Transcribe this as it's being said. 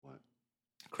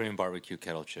Korean barbecue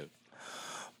kettle chip.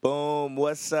 Boom.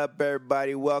 What's up,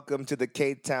 everybody? Welcome to the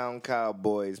K-Town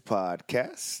Cowboys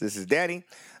podcast. This is Danny.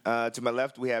 To my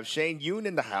left, we have Shane Yoon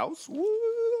in the house. Woo!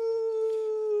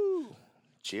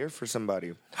 Cheer for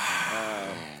somebody.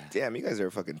 Damn, you guys are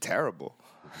fucking terrible.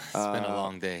 It's been a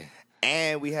long day.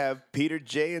 And we have Peter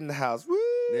J in the house. Woo!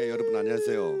 네, 여러분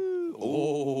안녕하세요.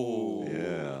 Oh,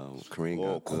 Yeah, Korean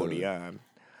oh, got good.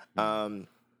 Korean.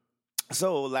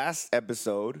 So last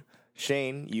episode,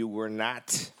 Shane, you were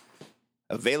not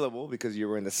available because you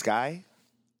were in the sky.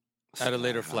 I had a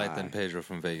later flight than Pedro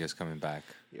from Vegas coming back.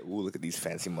 Yeah, ooh, look at these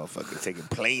fancy motherfuckers taking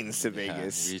planes to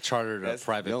Vegas. We chartered a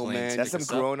private Yo, plane. man, to That's pick some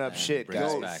us up grown-up and shit, bring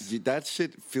us guys. back. That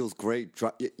shit feels great.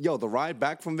 Yo, the ride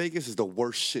back from Vegas is the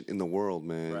worst shit in the world,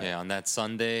 man. Right. Yeah, on that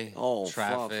Sunday, Oh, fuck,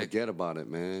 traffic. forget about it,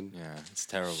 man. Yeah, it's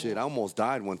terrible. Shit, I almost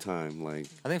died one time. Like,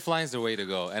 I think flying's the way to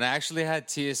go. And I actually had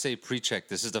TSA pre-check.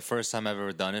 This is the first time I've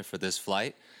ever done it for this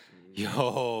flight.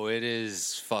 Yo, it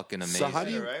is fucking amazing. so how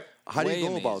do you right? Way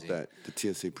go about amazing. that?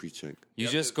 The TSA pre-check. You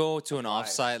just go to an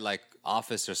offsite like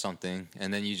office or something,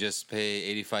 and then you just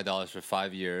pay $85 for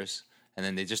 5 years, and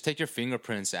then they just take your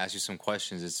fingerprints, ask you some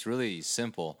questions. It's really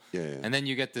simple. Yeah. And then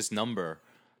you get this number.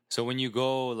 So when you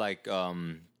go like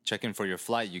check in for your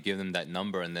flight, you give them that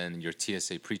number and then your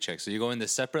TSA pre-check. So you go in the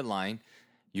separate line.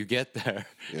 You get there.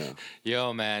 Yeah.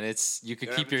 Yo, man, you could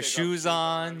don't keep have to your take off shoes shoes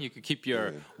on. on. You could keep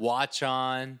your Yeah. watch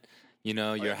on. You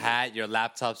know, your hat, your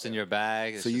laptops in your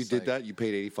bag. It's So you just did like- that? You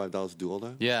paid $85 to do all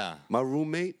that? Yeah. My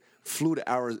roommate flew to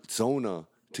Arizona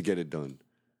to get it done.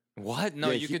 What? No,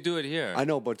 Yeah, you he- could do it here. I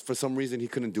know, but for some reason he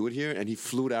couldn't do it here, and he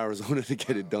flew to Arizona to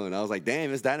get it done. I was like,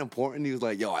 "Damn, is that important?" He was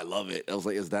like, "Yo, I love it." I was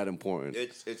like, "Is that important?"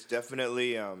 It's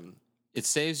definitely It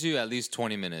saves you at least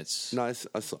 20 minutes. No, it's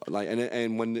like,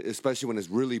 and when, especially when it's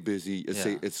really busy,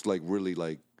 it's like really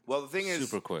like. well, the thing is,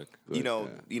 Super quick. you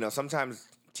know, sometimes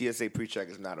TSA pre-check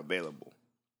is not available.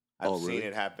 I've Oh, seen really?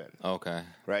 it happen, Okay.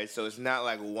 right? So it's not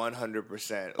like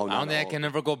 100%. Oh, I don't think I no. can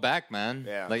ever go back, man.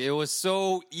 Yeah. Like, it was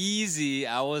so easy.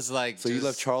 I was like, So you just-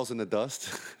 left Charles in the dust?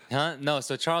 Huh? No,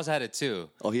 so Charles had it too.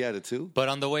 Oh, he had it too. But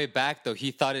on the way back, though,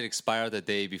 he thought it expired the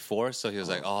day before. So he was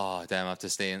like, oh, damn, I have to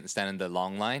stand in the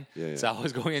long line. Yeah, So I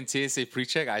was going in TSA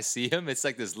pre-check. I see him. It's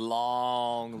like this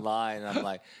long line. And I'm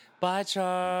like, bye,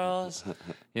 Charles.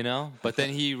 You know? But then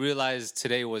he realized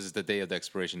today was the day of the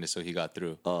expiration, so he got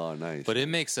through. Oh, nice. But it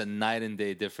makes a night and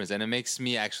day difference. And it makes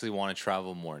me actually want to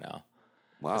travel more now.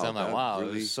 wow, Because I'm like, that wow, it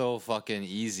really- was so fucking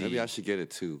easy. maybe I should get it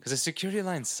too. Because the security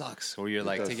line sucks, where you're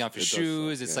like does- taking off your it does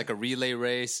shoes. suck, It's yeah. like a relay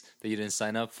race that you didn't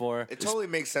sign up for. It totally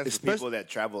makes sense for especially- people that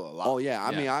travel a lot. Oh yeah, I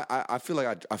Yeah. mean, I feel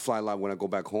like I fly a lot when I go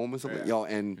back home and something. Yeah.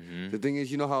 Yo, and the thing is,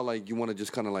 you know how like you want to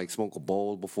just kind of like smoke a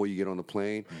bowl before you get on the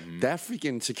plane. That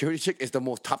freaking security chick is the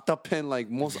most topped up pen, like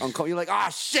most uncomfortable. You're like, ah,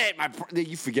 shit, then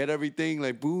you forget everything,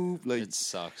 like boop, like It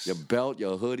sucks. your belt,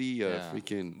 your hoodie, your Yeah.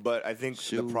 freaking. But I think the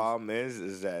Shoes. problem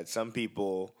is that some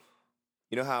people,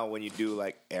 you know how when you do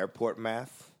like airport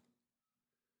math,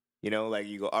 you know, like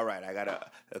you go, all right,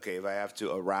 if I have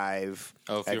to arrive.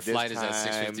 Oh, if at your this flight is at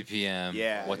time, 6:50 p.m.,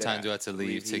 yeah, what then time do I have to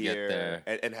leave to get here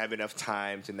there? and have enough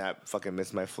time to not fucking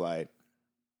miss my flight?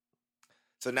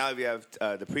 So now if you have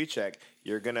the pre-check,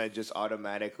 you're gonna just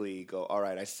automatically go, all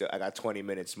right, I got 20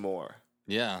 minutes more.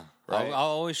 Yeah. Right? I'll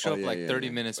always show Oh, up yeah, like yeah, 30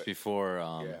 yeah. minutes before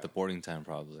Yeah. the boarding time,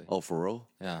 probably. Oh, for real?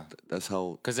 Yeah. That's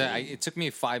how. Because it took me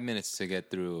 5 minutes to get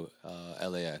through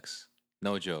LAX.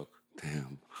 No joke.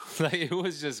 Damn. Like, it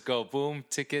was just go, boom,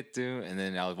 ticket, do, and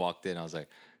then I walked in. I was like,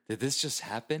 did this just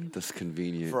happen? That's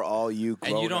convenient. For all you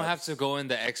And you don't have grown-ups. to go in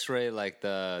the X-ray like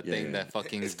the Yeah, thing yeah. that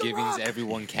fucking It's is The giving Rock.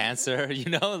 everyone cancer. You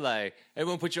know, like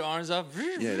everyone put your arms up.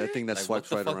 Yeah, that thing that like, swipes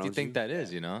what right the fuck do you around think you. that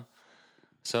is? You know.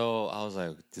 So I was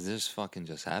like, did this fucking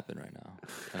just happen right now?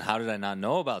 And how did I not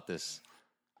know about this?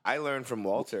 I learned from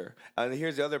Walter. And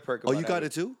here's the other perk. Oh, about you got having-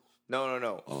 it too? No.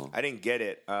 Oh. I didn't get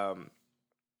it.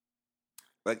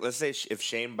 Like, let's say if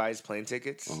Shane buys plane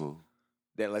tickets, Uh-huh.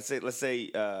 then let's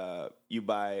say you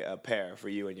buy a pair for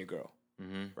you and your girl,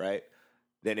 right?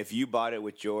 Then if you bought it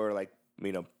with your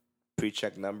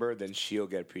pre-check number, then she'll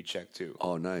get pre-check too.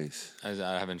 Oh, nice. I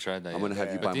haven't tried that. I'm yet. gonna have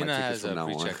you Yeah. buy But my Dina tickets has a from now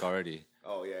on. pre-check already.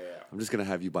 Oh yeah. I'm just gonna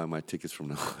have you buy my tickets from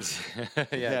now on.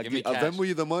 Yeah, give me I'll cash. Venmo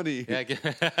you the money. Yeah,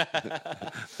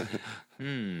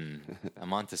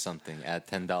 I'm onto something. Add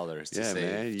 $10 to Yeah,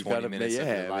 save man. You 20 gotta, minutes of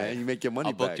your man. life. You make your money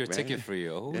I'll book back, your man. ticket for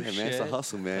you. Oh, Yeah, shit. man. It's a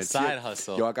hustle, man. A side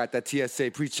hustle. Yo, I got that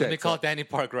TSA pre-check. Let me call Danny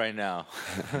Park right now.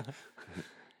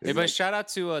 Hey, but shout out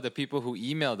to the people who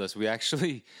emailed us. We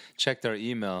actually checked our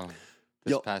email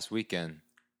this Yo. past weekend.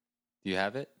 Do you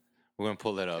have it? We're gonna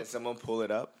pull it up. Can someone pull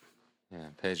it up? Yeah,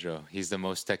 Pedro. He's the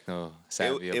most techno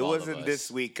savvy of It all of wasn't us.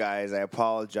 this week, guys. I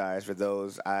apologize for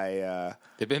those.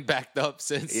 They've been backed up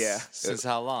since. Yeah. Since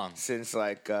how long? Since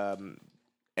like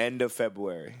end of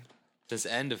February, Since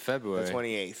end of the February.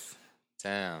 28th.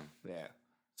 Damn. Yeah.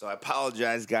 So I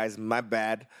apologize, guys. My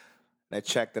bad. And I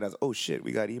checked and I was, oh shit,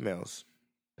 we got emails.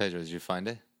 Pedro, did you find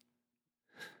it?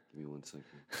 Give me 1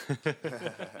 second.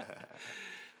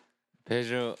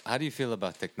 Pedro, how do you feel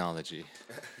about technology?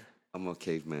 I'm a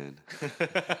caveman.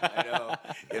 I know.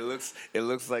 It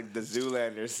looks like the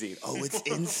Zoolander scene. Oh, it's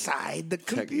inside the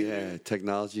computer.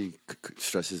 Technology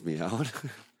stresses me out.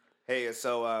 Hey,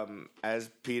 so as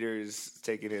Peter's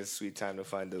taking his sweet time to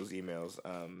find those emails,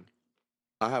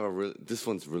 I have this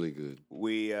one's really good.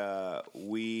 we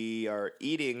are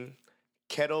eating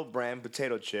Kettle brand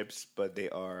potato chips, but they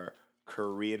are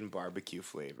Korean barbecue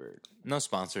flavored. No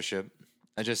sponsorship.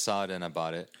 I just saw it and I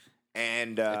bought it.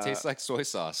 And It tastes like soy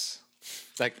sauce.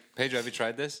 Like, Pedro, have you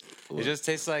tried this? It just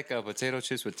tastes like potato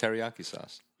chips with teriyaki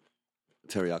sauce.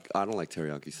 Teriyaki. I don't like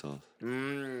teriyaki sauce.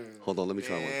 Hold on, let me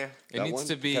try one. eh. It That needs one?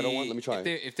 to be. Kettle one? Let me try it.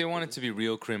 If they want it to be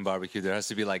real Korean barbecue, there has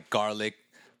to be like garlic.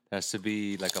 There has to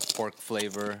be like a pork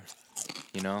flavor.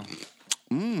 You know?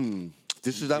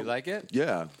 This is that. You like it?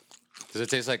 Yeah. Does it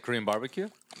taste like Korean barbecue?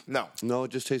 No. No,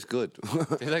 it just tastes good.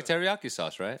 It's like teriyaki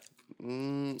sauce, right?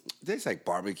 It tastes like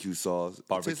barbecue sauce.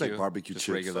 It tastes like barbecue Just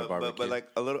chips. regular barbecue. But like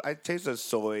a little, I taste the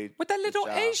soy with a little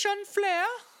job. Asian flair.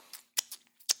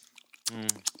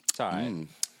 It's alright.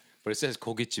 But it says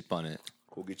kogi chip on it.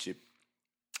 Kogi chip.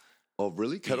 Oh,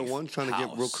 really? Kettle Beef One trying to get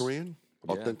real house. Korean?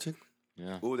 Yeah. Authentic?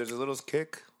 Yeah. Ooh, there's a little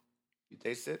kick. You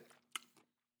taste it?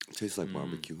 Tastes like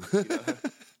barbecue.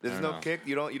 There's no kick.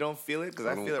 You don't feel it because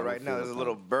I don't- feel I it don't right now. feel There's a it,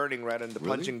 little burning right in the Really?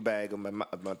 punching bag of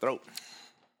my throat.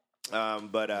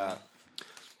 But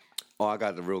Oh, I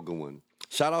got the real good one.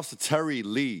 Shout outs to Terry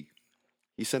Lee.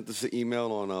 He sent us an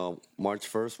email on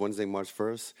March 1st, Wednesday, March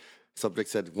 1st. Subject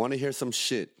said, want to hear some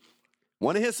shit.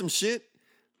 Want to hear some shit?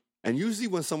 And usually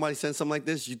when somebody sends something like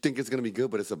this, you think it's going to be good,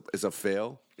 but it's a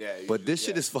fail. Yeah, But this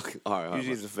usually, shit is fucking... All right.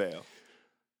 usually it's a fail.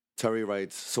 Terry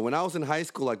writes, so when I was in high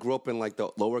school, I grew up in like the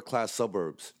lower class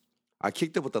suburbs. I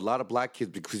kicked it with a lot of black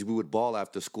kids because we would ball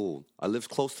after school. I lived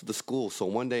close to the school, so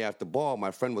one day after ball,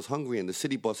 my friend was hungry and the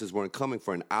city buses weren't coming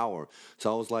for an hour.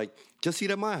 So I was like, just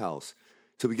eat at my house.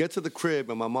 So we get to the crib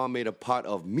and my mom made a pot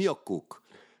of miyeokguk.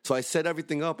 So I set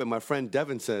everything up and my friend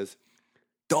Devin says,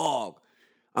 dog,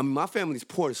 I mean, my family's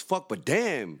poor as fuck, but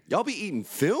damn, y'all be eating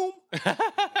film?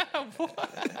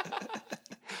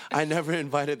 I never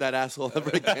invited that asshole ever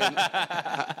again.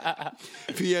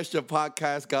 P.S. Your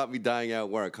podcast got me dying at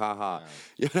work. Haha.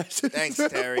 Yeah, Thanks,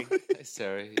 Terry. Hey,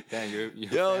 Terry. Damn, your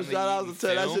Yo, family shout out eating to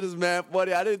Terry. That film? shit is mad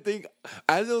funny. I didn't think,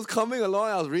 as it was coming along,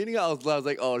 I was reading it, I was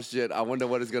like, oh shit, I wonder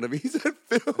what it's going to be. He said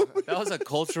film. That was a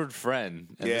cultured friend.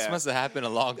 And this Yeah. must have happened a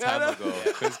long Yeah, I time know. ago.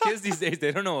 Because kids these days,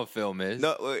 they don't know what film is.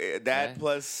 No, that Right?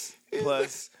 plus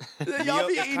Y'all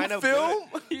be eating kind of film?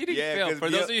 Eating Yeah, film. 'cause For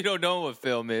those of you who don't know what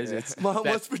film is, it's Mom, that-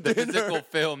 what's for the dinner? physical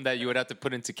film that you would have to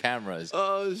put into cameras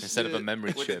Oh, instead of a shit.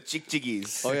 memory with the chip.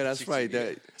 chick-chickies. Oh yeah, that's right.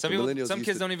 That, Some the people, millennials some used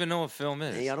kids to- don't even know what film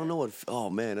is. Hey, I don't know what. Oh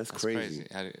man, that's It's crazy.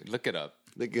 Look it up.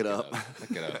 Look it up.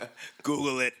 Look it up.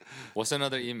 Google it. What's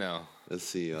another email? Let's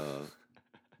see.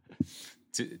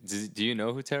 Do you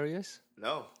know who Terry is?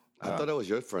 No. I thought that was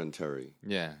your friend Terry.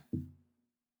 Yeah.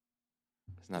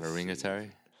 It's not a ringer,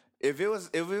 Terry. If it was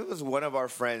one of our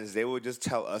friends, they would just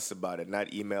tell us about it,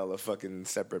 not email a fucking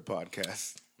separate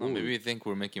podcast. Well, maybe you think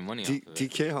we're making money off of it.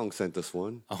 DK Hong sent us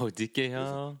one. Oh, DK,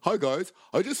 huh? Hi guys,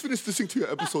 I just finished listening to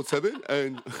your episode 7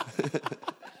 and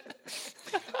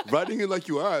writing in like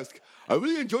you asked. I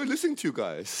really enjoyed listening to you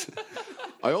guys.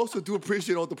 I also do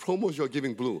appreciate all the promos you're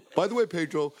giving Blue. By the way,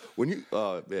 Pedro, when you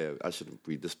yeah, I shouldn't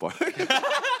read this part.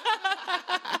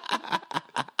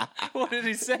 What did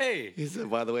he say? He said,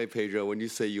 by the way, Pedro, when you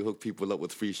say you hook people up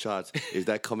with free shots, is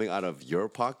that coming out of your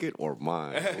pocket or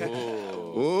mine?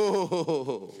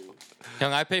 Ooh.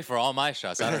 Young, I pay for all my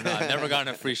shots. I don't know. I've never gotten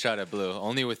a free shot at Blue.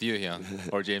 Only with you, Young.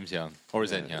 Or James Young. Or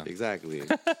Zen Young. Exactly.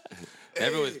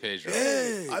 Never with Pedro.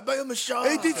 I buy him a shot.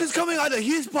 Hey, this is coming out of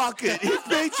his pocket, his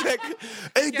paycheck.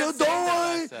 Hey, can't don't say that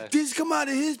worry, outside. this come out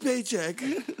of his paycheck.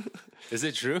 Is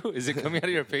it true? Is it coming out of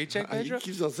your paycheck, He Pedro?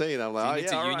 keeps on saying that. I'm like, you oh, need yeah,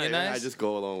 to all right. unionize? I just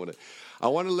go along with it. I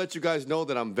want to let you guys know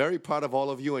that I'm very proud of all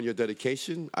of you and your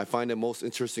dedication. I find it most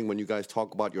interesting when you guys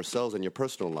talk about yourselves and your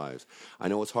personal lives. I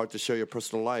know it's hard to share your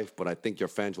personal life, but I think your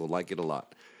fans will like it a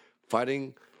lot.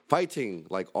 Fighting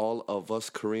like all of us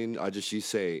Korean Ajashi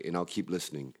say, and I'll keep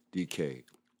listening. DK.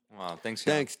 Wow, thanks,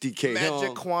 Young. Thanks, DK.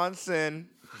 Magic Hyung. Kwanson.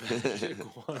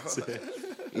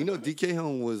 You know, DK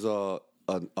Hyung was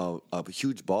a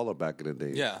huge baller back in the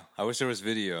day. Yeah, I wish there was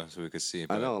video so we could see.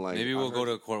 But know, like, maybe we'll go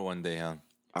to court one day, huh?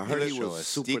 I heard he show was us.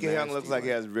 super DK Young nasty, looks like he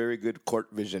has very good court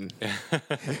vision. He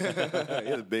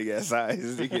has big ass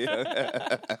eyes. DK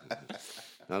Young.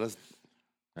 Now that's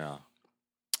Yeah.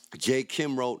 Jay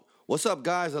Kim wrote, "What's up,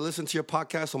 guys? I listen to your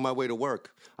podcast on my way to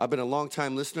work. I've been a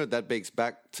long-time listener. That bakes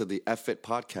back to the F It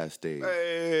podcast days.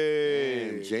 Hey.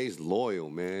 Man, Jay's loyal,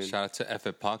 man. Shout out to F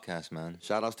It Podcast, man.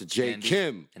 Shout outs to Jay Andy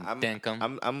Kim. and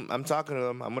Denkum. I'm talking to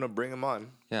them. I'm gonna bring them on.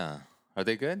 Yeah. Are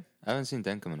they good? I haven't seen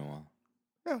Denkum in a while.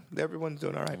 Yeah, everyone's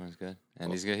doing all right. Everyone's good.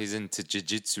 And he's good. He's into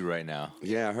jiu-jitsu right now.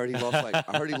 Yeah, I heard he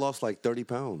lost like 30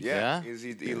 pounds. Yeah, Yeah?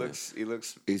 he looks.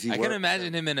 Is he I can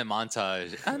imagine him in a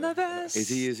montage. I'm the best. Is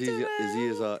he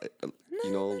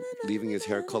leaving his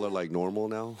hair color like normal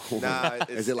now? Nah,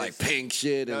 is it like pink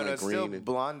shit and No, like it's green? still and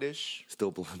blondish. still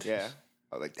blonde. Yeah,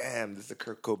 I was like, damn, this is a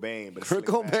Kurt Cobain, but it's Kurt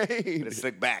slick back. Cobain. But it's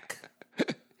slick back.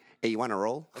 Hey, you want to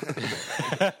roll?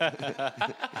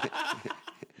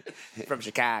 From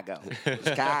Chicago.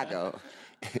 Chicago.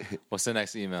 What's the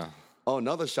next email? Oh,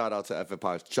 another shout out to F It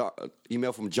Podcast.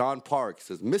 Email from John Park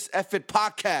says, "Miss F It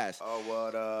Podcast. Oh,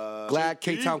 what up? Glad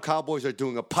K-Town Cowboys are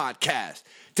doing a podcast.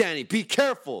 Danny, be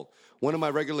careful. One of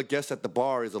my regular guests at the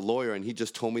bar is a lawyer, and he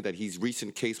just told me that his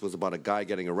recent case was about a guy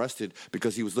getting arrested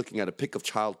because he was looking at a pic of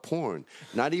child porn.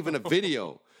 Not even a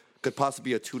video. Could possibly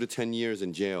be a 2 to 10 years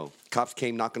in jail. Cops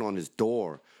came knocking on his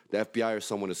door. The FBI or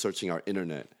someone is searching our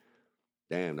internet."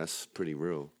 Damn, that's pretty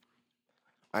real.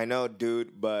 I know,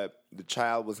 dude, but the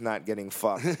child was not getting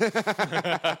fucked.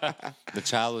 The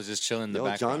child was just chilling in the Yo,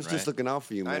 background, John's right? just looking out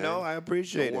for you, man. I know, I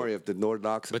appreciate Don't worry it. if the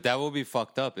Nordox... But that would be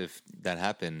fucked up if that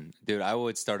happened. Dude, I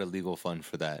would start a legal fund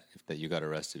for that, if that you got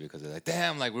arrested because they're like,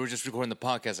 damn, like we were just recording the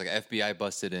podcast, like FBI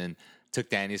busted in, took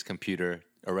Danny's computer,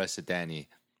 arrested Danny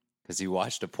because he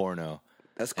watched a porno.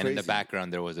 That's And in the crazy.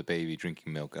 background, there was a baby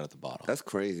drinking milk out of the bottle. That's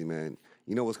crazy, man.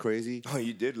 You know what's crazy? Oh,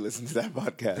 you did listen to that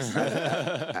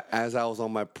podcast. As I was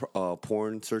on my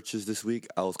porn searches this week,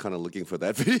 I was kind of looking for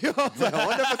that video. I was like, I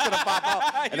wonder if it's gonna pop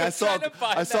out. And You I were saw trying to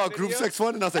find I saw that group video? sex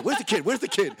one, and I was like, "Where's the kid? Where's the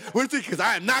kid? Where's the kid?" Because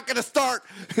I am not gonna start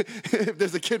if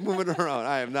there's a kid moving around.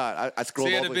 I am not. I So scrolled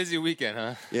you all had the a way. busy weekend,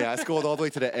 huh? Yeah, I scrolled all the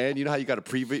way to the end. You know how you got to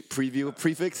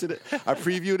prefix it? I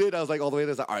previewed it. I was like all the way there.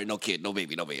 I was like, all right, no kid, no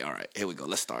baby, no baby. All right, here we go.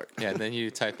 Let's start. Yeah, and then you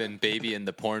type in baby in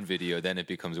the porn video, then it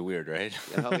becomes weird, right?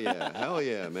 Hell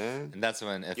yeah, man. And that's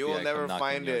when FBI You will come never knocking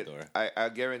find on your it. door. I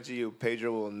guarantee you,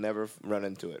 Pedro will never run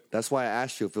into it. That's why I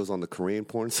asked you if it was on the Korean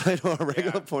porn site or a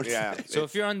regular porn Yeah. site. So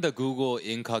if you're on the Google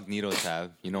incognito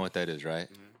tab, you know what that is, right?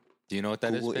 Do you know what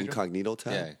that is? Google Pedro? Incognito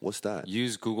tab. Yeah. What's that?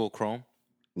 Use Google Chrome.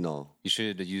 No. You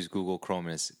should use Google Chrome,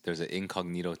 and there's an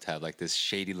incognito tab, like this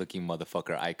shady-looking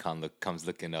motherfucker icon comes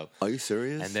looking up, Are you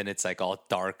serious? and then it's like all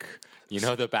dark. You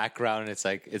know the background. It's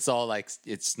like it's all like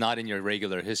it's not in your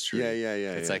regular history. Yeah.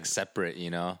 It's yeah. like separate, you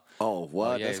know. Oh,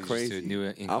 what? yeah, That's it was just a crazy. new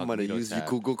I'm gonna incognito use tab.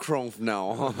 Google Chrome from now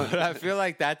on. But I feel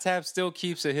like that tab still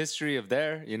keeps a history of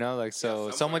there, you know, like so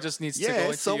someone just needs to Yeah, go it's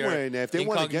into somewhere your in there. If they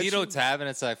wanna get incognito you- tab, and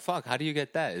it's like, fuck, how do you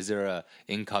get that? Is there a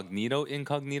incognito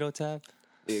tab?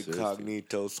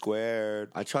 Incognito squared.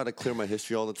 I try to clear my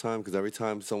history all the time because every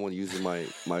time someone uses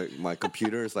my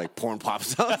computer, it's like porn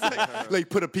pops up. It's like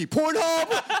put a P,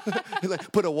 Pornhub.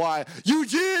 Like put a Y, you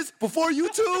jizz before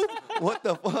YouTube. What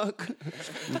the fuck?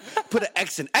 Put an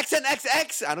X in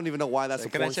XNXX. I don't even know why that's a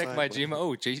Can porn I check site, my but- Gmail?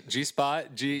 Oh, G Spot,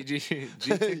 G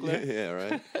Tickler. yeah,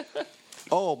 right.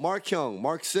 Oh, Mark Hyung,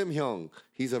 Mark Sim Hyung.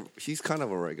 He's kind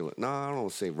of a regular. No, I don't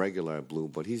want to say regular at Blue,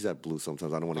 but he's at Blue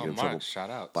sometimes. I don't want to Oh, get in Mark, trouble shout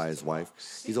out by his wife.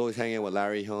 He's always hanging with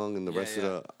Larry Hyung and the rest yeah.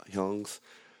 of the Hyungs.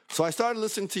 So I started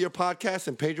listening to your podcast,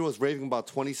 and Pedro was raving about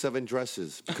 27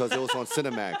 Dresses because it was on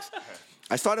Cinemax.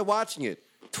 I started watching it.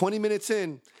 20 minutes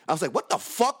in, I was like, "What the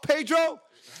fuck, Pedro?"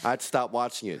 I had to stop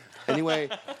watching it. Anyway,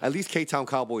 at least K-Town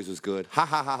Cowboys was good. Ha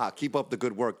ha ha ha. Keep up the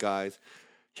good work, guys.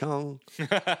 Hyung,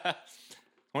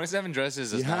 27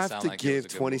 Dresses does you not have sound to like it was give a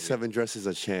good 27 Dresses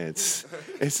a chance.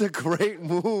 It's a great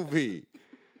movie.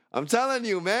 I'm telling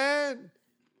you, man.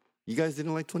 You guys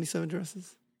didn't like 27 Dresses? movie.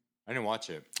 I didn't watch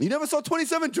it. You never saw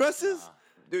 27 Dresses?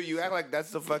 Dude, you act like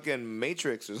that's the fucking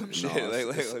Matrix or some shit. No,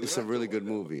 it's a really good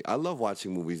movie. I love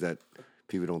watching movies that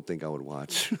people don't think I would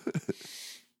watch.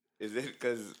 Is it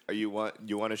because you want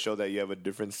to show that you have a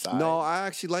different side? No, I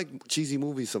actually like cheesy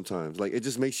movies sometimes. Like, it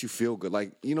just makes you feel good.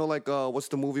 Like, you know, like, what's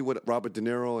the movie with Robert De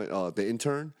Niro and The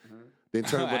Intern? The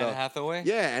Intern with Anne Hathaway?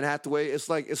 Yeah, Anne Hathaway. It's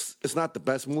like, it's not the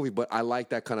best movie, but I like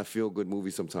that kind of feel-good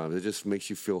movie sometimes. It just makes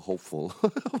you feel hopeful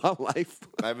about life.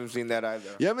 I haven't seen that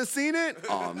either. You haven't seen it?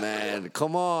 Oh, man.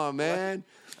 Come on, man.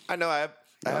 I know. I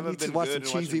I haven't need been to watch some good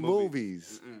in watching cheesy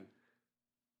movies.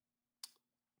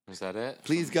 Was that it?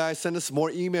 Please, guys, send us more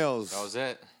emails. That was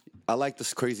it. I like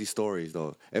the crazy stories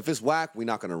though. If it's whack, we're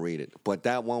not gonna read it. But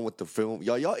that one with the film,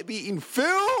 y'all be eating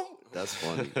film? That's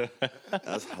funny.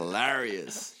 That's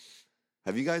hilarious.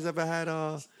 Have you guys ever had Wait,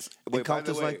 by the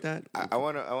encounters way, like that? I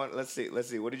want. Let's see.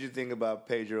 What did you think about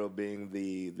Pedro being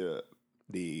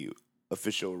the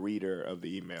official reader of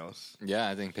the emails? Yeah,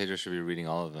 I think Pedro should be reading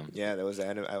all of them. Yeah, that was.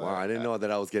 Wow, I didn't know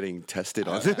that I was getting tested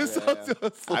on this.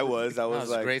 I was. That was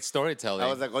like, great storytelling. I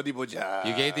was like, Odi Boja.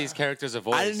 You gave these characters a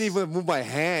voice. I didn't even move my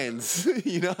hands.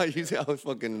 You know, I usually always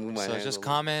fucking move my So hands. just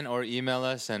comment or email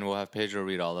us, and we'll have Pedro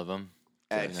read all of them.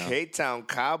 At K-Town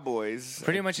Cowboys.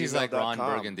 Pretty much, he's like Ron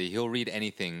gmail.com. Burgundy. He'll read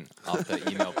anything off the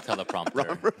email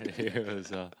teleprompter. It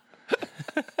was,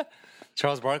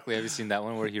 Charles Barkley, have you seen that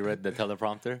one where he read the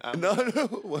teleprompter? No.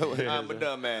 Wait. I'm a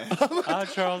dumbass. I'm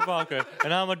Charles Barkley,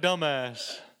 and I'm a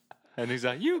dumbass. And he's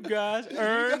like, you guys,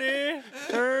 Ernie.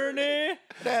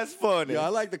 That's funny. Yeah, I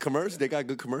like the commercials. They got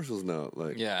good commercials now.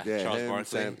 Like Yeah, Charles him,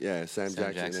 Barkley. Sam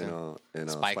Jackson. And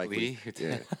Spike Lee.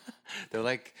 Yeah.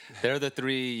 They're the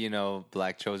three,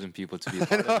 black chosen people to be a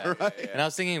part of that. Right? And I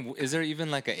was thinking, is there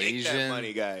even like an Make Asian, that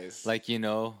money, guys.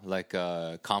 like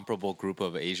a comparable group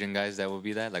of Asian guys that would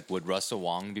be that? Like, would Russell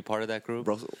Wong be part of that group?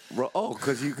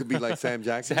 Because you could be like Sam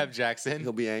Jackson. Sam Jackson.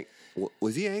 He'll be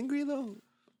was he angry though?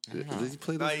 Did he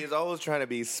play No, this? he's always trying to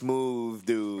be smooth,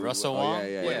 dude. Russell Oh, Wong.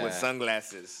 yeah. With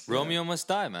sunglasses. Romeo Must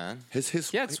Die, man. His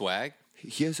He had swag.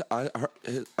 He has. I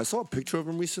saw a picture of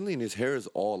him recently, and his hair is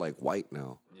all like white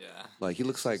now. Yeah. Like he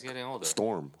looks like getting older.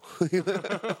 Storm.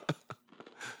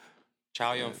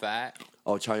 Chow Yun Fat.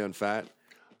 Oh, Chow Yun Fat.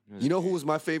 You know who was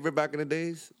my favorite back in the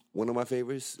days? One of my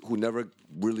favorites, who never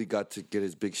really got to get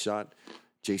his big shot,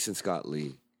 Jason Scott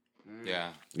Lee. Yeah.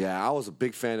 Yeah, I was a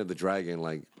big fan of the Dragon,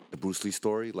 like the Bruce Lee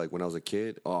story. Like when I was a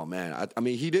kid. Oh man, I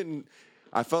mean, he didn't.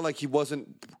 I felt like he wasn't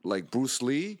like Bruce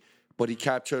Lee, but he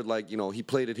captured he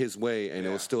played it his way, and it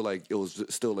was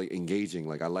still engaging.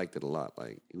 Like I liked it a lot.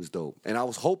 Like it was dope, and I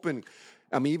was hoping.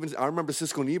 I mean, I remember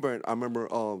Cisco and Ebert. I remember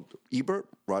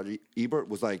Roger Ebert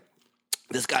was like,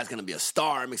 "This guy's gonna be a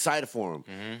star. I'm excited for him."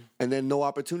 And then no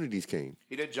opportunities came.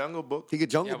 He did Jungle Book. He did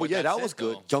Jungle Yeah, Book. but Yeah, that's that was it,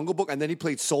 good. though. Jungle Book, and then he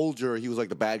played Soldier. He was like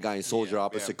the bad guy in Soldier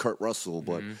opposite Kurt Russell.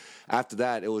 But after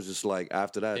that, it was just like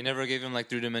They never gave him like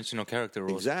three-dimensional character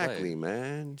roles. to play. exactly,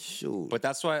 man. Shoot. But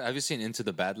that's why. Have you seen Into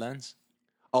the Badlands?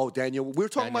 Oh, Daniel, we were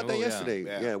talking about that Daniel Wu, yesterday.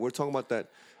 yeah. Yeah, we were talking about that.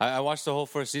 I watched the whole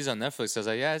first season on Netflix. I was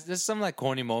like, yeah, there's some like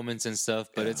corny moments and stuff,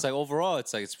 but it's like overall,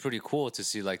 it's pretty cool to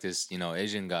see like this,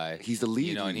 Asian guy. He's the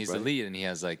lead, and he's right? the lead, and he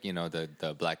has like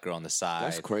the black girl on the side.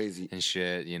 That's crazy. and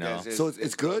shit. it's- So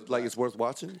it's good. Like it's worth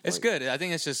watching. It's Like, good. I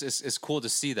think it's just it's cool to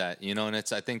see that, and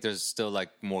I think there's still like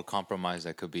more compromise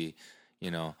that could be,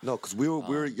 No, because we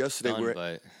were yesterday. done,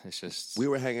 but it's just We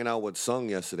were hanging out with Sung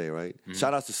yesterday, right?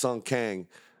 Shout out to Sung Kang.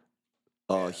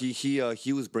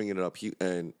 He was bringing it up. He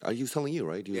was telling you,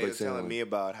 right? He was He like was saying, telling me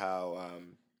about how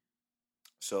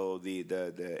so the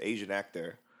Asian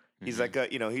actor, he's like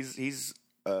he's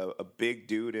a big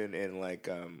dude in like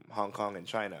Hong Kong and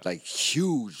China. like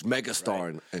huge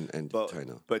megastar in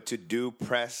China. But to do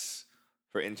press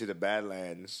for Into the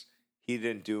Badlands, he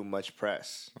didn't do much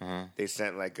press. They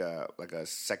sent like a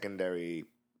secondary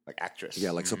like actress.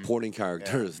 Yeah, like supporting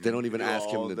characters. They don't even do ask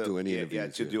him all to the- do any yeah,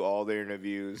 interviews. to do all their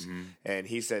interviews. And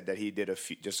he said that he did a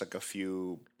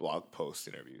few blog post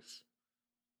interviews.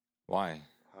 why?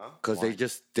 Because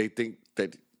they think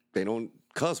that they don't.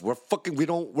 Cause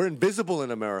we're invisible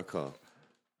in America.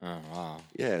 Oh wow.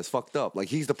 Yeah, it's fucked up. Like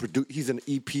he's he's an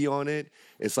EP on it.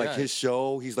 It's like Yeah. his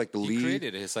show. He's like the He lead.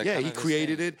 created it. It's like yeah, kind he of his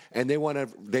created thing. it, and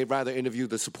they'd rather interview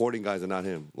the supporting guys and not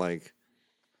him. Like,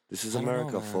 this is don't know,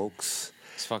 America, man. folks.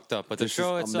 It's fucked up. But the This is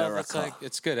show itself, America.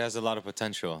 it's good. It has a lot of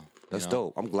potential. That's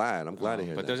dope. I'm glad to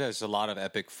hear But that. there's a lot of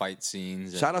epic fight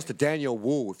scenes. Shout outs to Daniel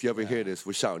Wu. If you ever hear this,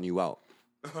 we're shouting you out.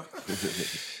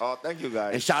 Oh, thank you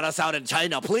guys. And shout us out in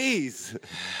China, please.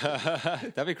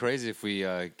 That'd be crazy if we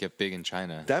get big in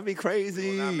China. That'd be crazy.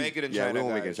 We'll not make it in yeah, China, we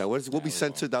won't make it in guys. China. We'll be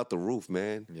censored out the roof,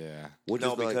 man. Yeah. We'll No,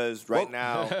 just be like,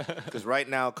 because right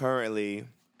now, currently,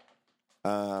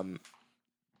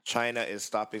 China is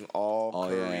stopping all Oh,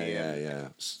 Korean yeah.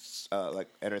 like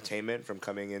entertainment from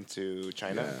coming into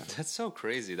China. Yeah. That's so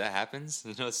crazy. That happens,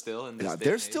 still in this Yeah, day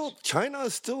they're and still age. China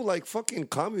is still like fucking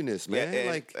communist, Yeah, man. and,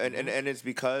 like and it's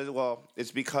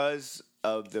because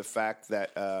of the fact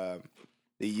that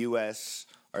the U.S.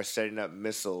 are setting up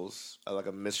missiles, like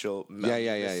a missile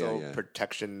Yeah.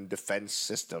 protection defense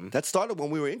system. that started when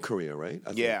we were in Korea, right? I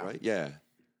think, Yeah. right? Yeah.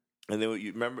 And then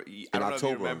you remember? I don't know if you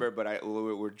October. remember, but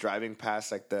we're driving past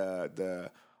like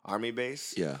the army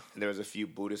base. Yeah. And there was a few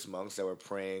Buddhist monks that were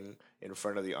praying in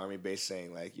front of the army base,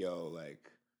 saying like, "Yo,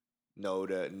 like, no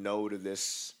to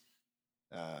this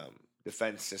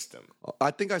defense system.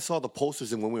 I think I saw the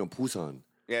posters when we were in Busan.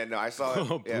 Yeah, no, I saw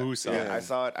it. Yeah, Busan. yeah,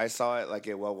 I saw it like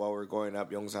while we were going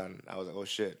up Yongsan. I was like, oh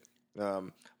shit.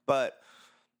 But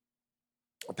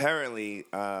apparently,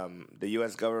 the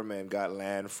U.S. government got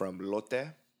land from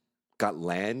Lotte. Got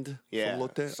land Yeah, from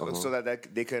Lotte? so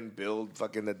that they can build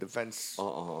fucking the defense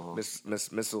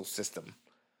missile system,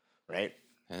 right?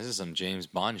 This is some James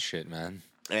Bond shit, man.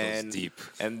 And Goes deep.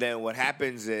 And then what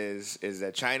happens is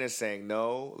that China's saying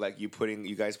no, like you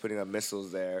guys putting up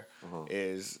missiles there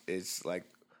is like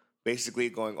basically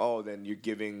going, oh, then you're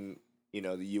giving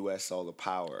the U.S. all the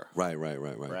power. Right.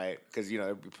 Right? Because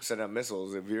sending up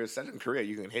missiles. If you're sending Korea,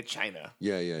 you can hit China.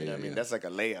 Yeah. I mean, that's like a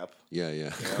layup.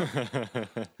 Yeah.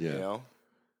 Yeah.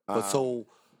 But so,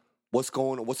 what's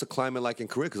the climate like in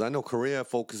Korea? Because I know Korea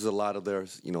focuses a lot of their,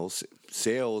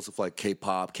 sales of like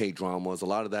K-pop, K-dramas. A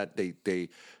lot of that they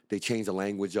change the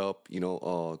language up.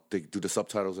 They do the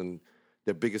subtitles, and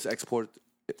their biggest export.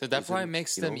 So that probably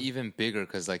makes them even bigger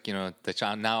because, like, now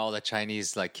all the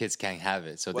Chinese like kids can't have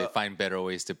it, so they find better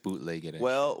ways to bootleg it.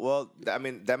 Well, I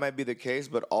mean that might be the case,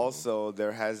 but also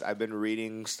I've been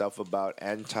reading stuff about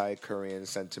anti-Korean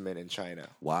sentiment in China.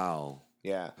 Wow.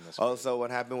 Yeah. Also,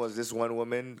 what happened was this one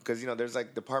woman, because there's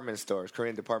like department stores,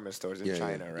 Korean department stores in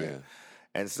China, right? Yeah.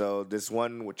 And so this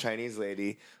one Chinese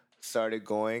lady started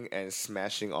going and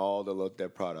smashing all the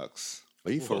Lotte products.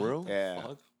 Are you for real? Yeah.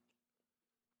 Fuck?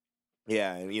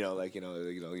 Yeah, and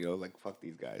like fuck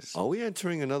these guys. Are we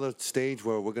entering another stage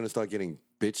where we're gonna start getting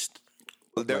bitched?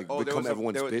 Become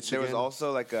everyone's bitch There was again?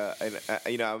 also like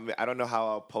I don't know how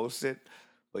I'll post it,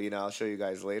 but I'll show you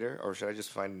guys later, or should I just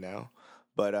find it now?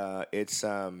 But it's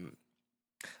an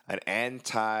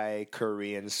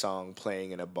anti-Korean song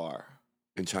playing in a bar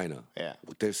in China. Yeah,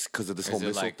 because of this whole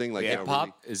missile thing. Like hip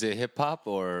hop? Really? Is it hip hop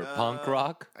or punk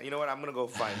rock? You know what? I'm gonna go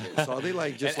find it. So are they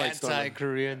like just an like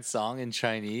anti-Korean song in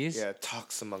Chinese? Yeah,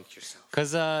 talks amongst yourself.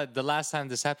 Because the last time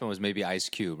this happened was maybe Ice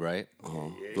Cube, right?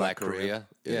 Black Korea.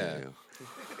 Yeah.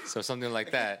 So something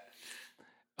like that.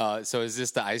 So is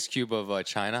this the Ice Cube of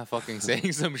China fucking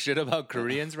saying some shit about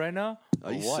Koreans right now?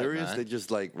 Are you serious? Man? They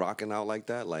just like rocking out like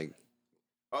that? Like,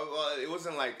 well, it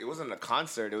wasn't a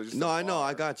concert. It was just no, I know,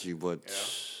 I got you, but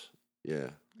yeah.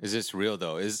 Is this real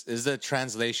though? Is the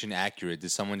translation accurate?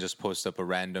 Did someone just post up a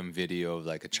random video of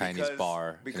like a Chinese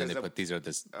bar and then they put these are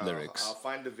the lyrics? I'll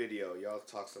find the video. Y'all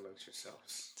talk amongst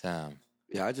yourselves. Damn.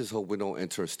 Yeah, I just hope we don't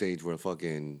enter a stage where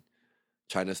fucking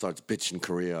China starts bitching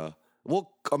Korea.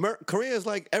 Well, Korea is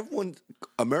like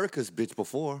America's bitch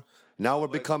before. Now we're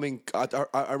becoming. I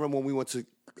remember when we went to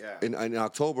in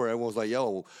October, everyone was like,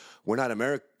 "Yo, we're not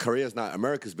America. Korea's not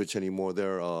America's bitch anymore.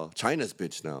 They're China's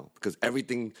bitch now because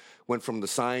everything went from the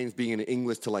signs being in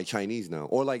English to like Chinese now,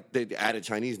 or like they added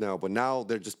Chinese now, but now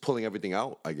they're just pulling everything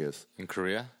out. I guess in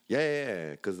Korea. Yeah.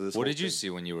 Because what did you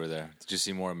see when you were there? Did you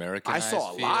see more American? I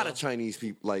saw a lot of Chinese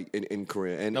people like in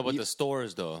Korea. And no, but the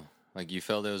stores though. Like, you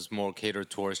felt it was more catered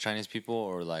towards Chinese people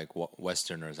or, like,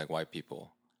 Westerners, like white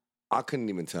people? I couldn't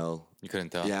even tell. You couldn't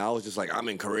tell? Yeah, I was just like, I'm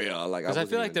in Korea. Like, because I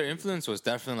feel like their influence was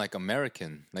definitely, like,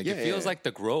 American. Like, it feels like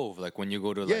the Grove. Like, when you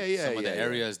go to, like, some of the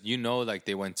areas, like,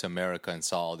 they went to America and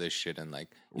saw all this shit. And, like,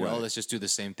 let's just do the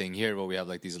same thing here where we have,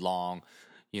 like, these long,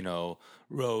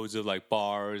 roads of, like,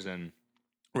 bars and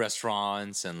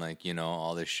restaurants and like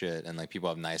all this shit and like people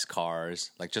have nice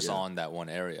cars like just all in that one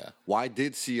area. Well, I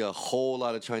did see a whole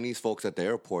lot of Chinese folks at the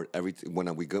airport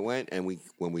when we went and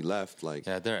when we left. Like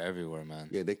they're everywhere, man.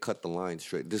 Yeah, they cut the line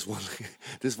straight. This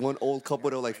one old couple,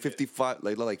 they're like 55,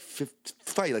 like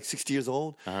 60 years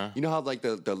old. You know how like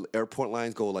the airport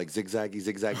lines go like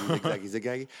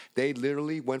zigzaggy. They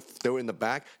literally they were in the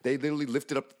back. They literally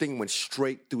lifted up the thing and went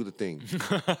straight through the thing.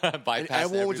 Bypassed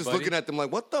everyone was just looking at them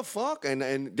like, what the fuck?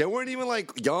 And they weren't even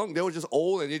like young. They were just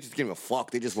old, and they just gave a fuck.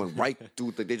 They just went right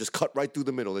through. They just cut right through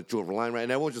the middle. They drew a line right,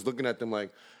 and everyone was just looking at them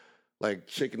like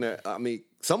shaking their. I mean,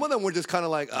 some of them were just kind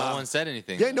of like. No one said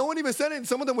anything. Yeah, no one even said it.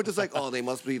 Some of them were just like, oh, they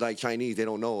must be like Chinese. They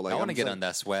don't know. Like, I want to get on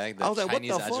that swag. That I was like,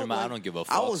 Chinese what the fuck? I don't give a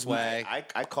fuck. Swag.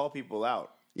 I call people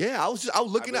out. Yeah, I was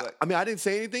looking at. I mean, I didn't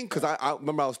say anything because I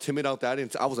remember I was timid out there.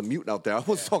 I was a mute out there. I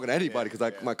wasn't talking to anybody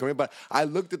because my career. But I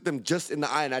looked at them just in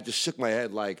the eye and I just shook my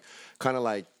head like, kind of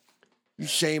like.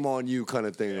 Shame on you, kind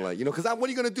of thing, like because what are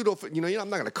you gonna do? I'm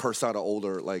not gonna curse out an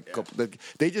older couple.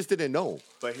 They just didn't know.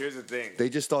 But here's the thing: they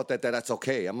just thought that's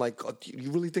okay. I'm like, oh, do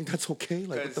you really think that's okay?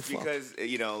 Like, what the fuck? Because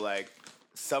you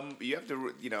have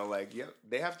to,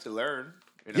 they have to learn.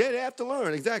 You know? Yeah, they have to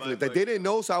learn exactly. They didn't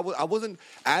know, so I wasn't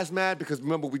as mad because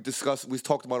remember we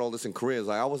talked about all this in Korea.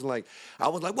 Like I was like,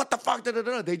 what the fuck? Da, da,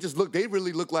 da. They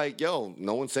really look like, yo,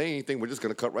 no one's saying anything. We're just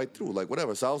gonna cut right through, like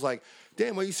whatever. So I was like,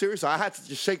 damn, are you serious? So I had to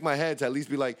just shake my head to at least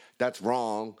be like, that's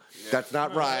wrong, that's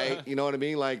not right. You know what I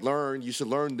mean? Like you should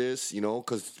learn this, you know,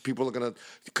 because people are gonna,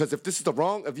 because if this is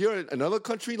if you're in another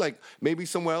country, like maybe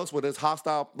somewhere else where there's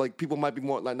hostile, like people might be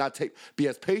more like be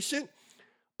as patient.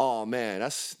 Oh man,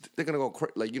 they're gonna go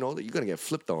like you're gonna get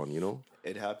flipped on, you know.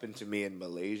 It happened to me in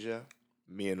Malaysia.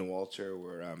 Me and Walter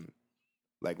were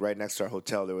like right next to our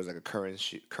hotel. There was like a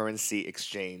currency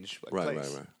exchange place.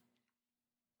 Right.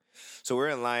 So we're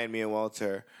in line, me and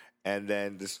Walter, and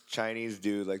then this Chinese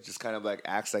dude like just kind of like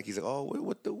acts like he's like, oh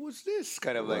what's this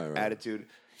kind of like attitude,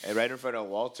 and right in front of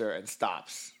Walter and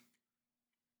stops.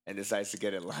 And decides to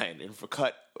get in line and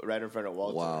cut right in front of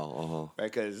Walter. Wow.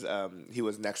 Right, because he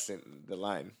was next in the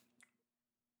line.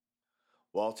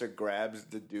 Walter grabs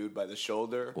the dude by the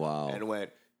shoulder. Wow. And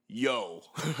went, yo.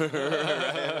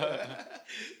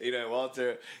 You know,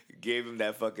 Walter gave him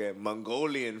that fucking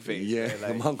Mongolian face. Yeah, right?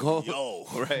 Like, Mongol. Yo,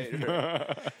 right?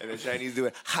 And the Chinese do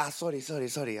it, sorry. Sorry.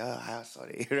 Right?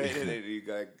 And then he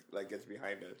like gets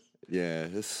behind us. Yeah,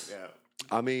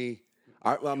 I mean,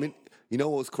 you know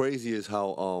what's crazy is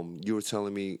how you were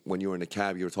telling me when you were in the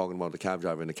cab, you were talking about the cab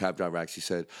driver, and the cab driver actually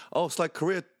said, oh, it's like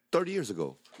Korea 30 years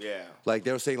ago. Yeah. Like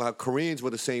they were saying like Koreans were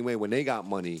the same way when they got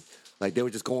money. Like they were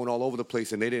just going all over the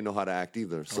place and they didn't know how to act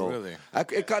either. So really?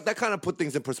 That kind of put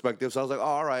things in perspective. So I was like, oh,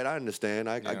 all right, I understand.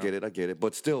 I get it.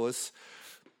 But still,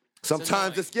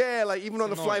 sometimes it's like even on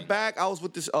the flight back, I was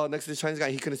with this next to this Chinese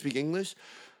guy. He couldn't speak English.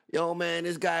 Yo, man,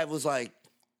 this guy was like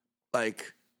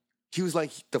he was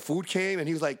like the food came and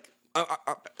he was like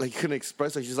he couldn't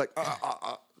express it. He's like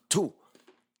two.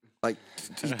 Like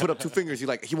he put up two fingers.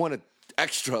 He wanted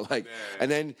extra. Like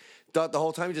and then. The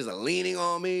whole time he just leaning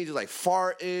on me, just like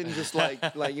farting, just like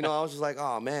you know. I was just like,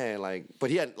 oh man, like.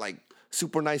 But he had like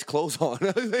super nice clothes on.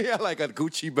 He had like a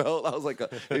Gucci belt. I was like,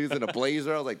 he was in a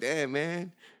blazer. I was like, damn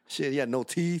man, shit. He had no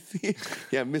teeth.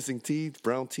 He had missing teeth,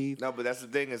 brown teeth. No, but that's the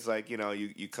thing. It's like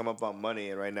you come up on money,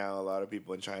 and right now a lot of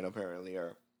people in China apparently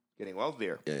are getting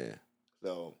wealthier. Yeah.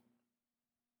 So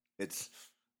it's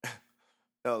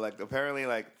no like apparently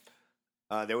like.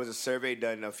 There was a survey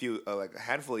done a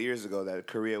handful of years ago that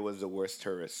Korea was the worst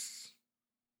tourists.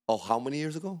 Oh, how many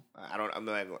years ago? I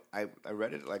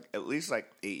read it like at least like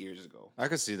 8 years ago. I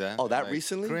could see that. Oh, that like,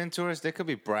 recently? Korean tourists, they could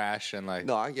be brash and like.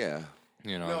 No, yeah.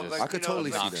 You know, no, just like, I could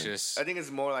totally obnoxious. see that. I think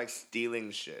it's more like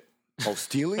stealing shit. Oh,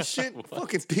 stealing shit?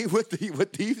 Fucking thief with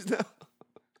thieves now?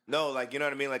 No, like you know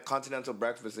what I mean, like continental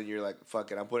breakfast, and you're like,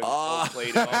 "Fuck it, I'm putting a whole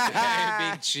plate on."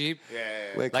 Being cheap.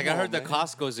 Yeah. Wait, like I heard man. the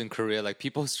Costco's in Korea, like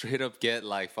people straight up get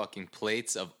like fucking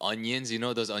plates of onions. You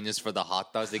know those onions for the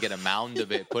hot dogs? They get a mound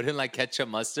of it, put in like ketchup,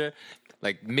 mustard,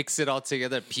 like mix it all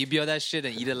together, pibyo that shit,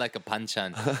 and eat it like a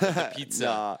panchan, like a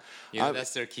pizza. Nah,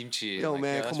 that's their kimchi. Yo, like,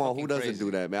 man, come on. Who doesn't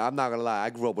do that, man? I'm not gonna lie. I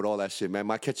grew up with all that shit, man.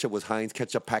 My ketchup was Heinz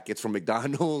ketchup packets from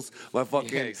McDonald's. My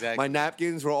fucking my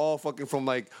napkins were all fucking from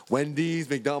like Wendy's,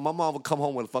 McDonald's. My mom would come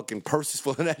home with fucking purses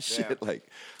full of that shit. Yeah. Like,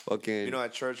 fucking. You know,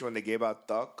 at church when they gave out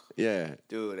duck, yeah,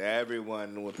 dude,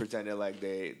 everyone would pretend like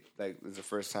it was the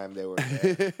first time they were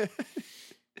there.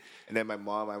 And then my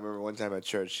mom, I remember one time at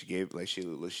church,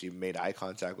 she made eye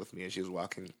contact with me, and she was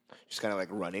walking, she's kind of like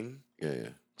running,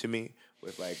 to me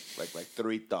with like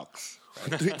 3 ducks.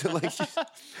 Right?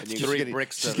 Three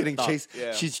bricks. She's getting chased.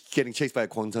 Yeah. She's getting chased by a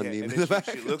Kwangtan And then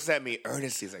she looks at me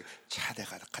earnestly, like,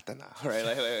 right?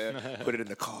 Like, put it in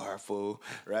the car, fool.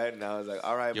 Right? And I was like,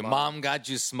 all right, Your mom got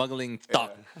you smuggling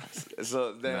duck. Yeah.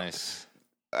 So then Nice.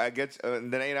 I get,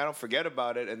 and then I don't forget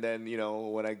about it. And then,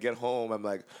 when I get home, I'm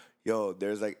like, yo,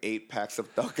 there's like 8 packs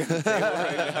of duck in the table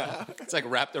right now. It's like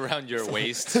wrapped around your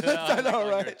waist, I know, on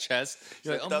right? your chest.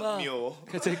 You're like, duck Mom, mule.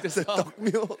 can I take this off? duck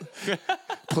mule.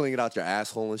 Pulling it out your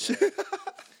asshole and shit.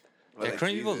 Yeah, Like,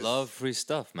 Korean people Jesus. love free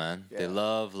stuff, man. They Yeah.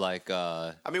 love like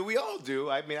I mean, we all do.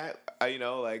 I mean,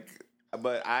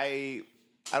 but I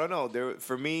don't know.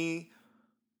 For me,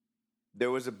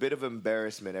 there was a bit of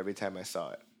embarrassment every time I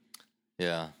saw it.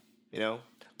 yeah.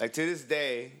 Like to this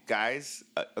day, guys.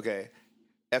 Okay,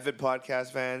 F-It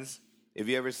podcast fans. If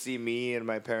you ever see me and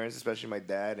my parents, especially my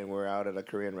dad, and we're out at a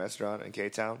Korean restaurant in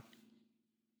K-Town,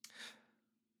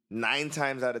 9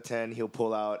 times out of 10, he'll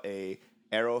pull out a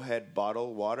Arrowhead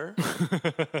bottle water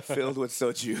filled with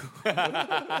soju.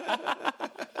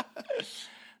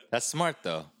 That's smart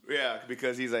though. Yeah,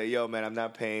 because he's like, yo, man, I'm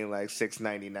not paying like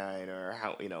 $6.99 or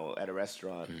how at a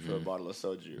restaurant for a bottle of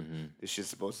soju. This shit's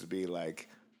supposed to be like,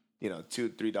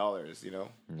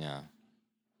 $2-3. Yeah.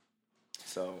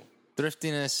 So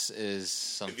Thriftiness is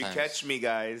sometimes If you catch me,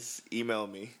 guys, email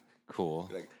me. cool.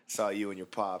 Like, saw you and your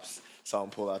pops. Saw him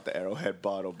pull out the Arrowhead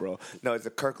bottle, bro. No, it's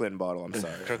a Kirkland bottle. I'm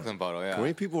sorry. Kirkland bottle, yeah.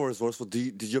 Korean people are resourceful.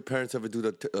 Did your parents ever do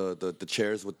the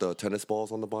chairs with the tennis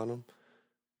balls on the bottom?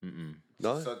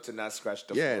 No. So to not scratch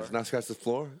the Yeah, floor. it's not scratch the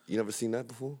floor. You never seen that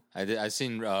before? I did. I've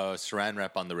seen Saran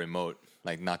wrap on the remote,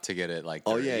 like not to get it like.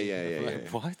 Oh, dirty. yeah. Like,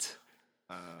 what?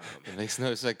 It makes no.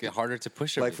 It's like harder to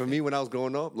push. Like for me, when I was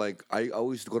growing up, like I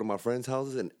always used to go to my friends'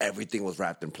 houses and everything was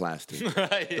wrapped in plastic.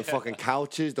 The fucking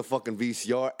couches, the fucking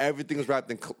VCR, everything was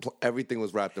wrapped in I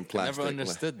plastic. never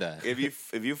understood that.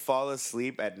 If you fall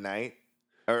asleep at night,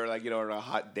 or like on a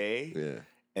hot day, Yeah.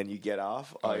 and you get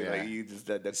off, yeah. like you just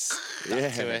Yeah.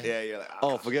 to it. yeah, you're like,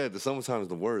 Oh, forget it. The summertime is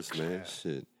the worst, man.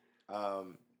 Shit.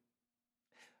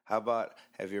 How about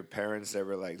have your parents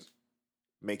ever like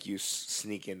make you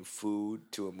sneak in food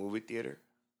to a movie theater?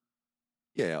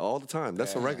 Yeah, all the time.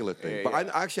 That's a regular thing. Yeah,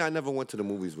 But yeah. I never went to the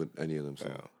movies with any of them.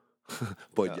 So.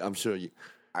 But I'm sure you.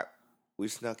 We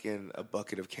snuck in a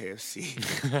bucket of KFC.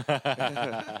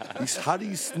 How do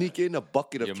you sneak in a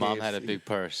bucket of Your mom had a KFC? big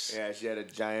purse. Yeah, she had a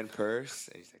giant purse,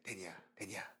 and she's like,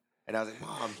 Denya. And I was like,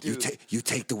 Mom, dude. You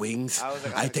take the wings. I was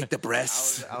like, I take the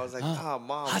breasts. I was like, oh,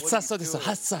 Mom, Hot what sauce, are this you is doing?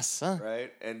 hot sauce, huh?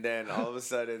 Right? And then all of a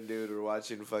sudden, dude, we're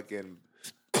watching fucking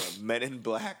Men in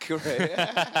Black, right?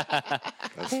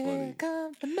 That's funny.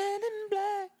 Come the men in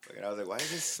black. And I was like, why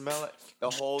does it smell like the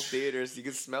whole theaters? You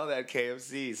can smell that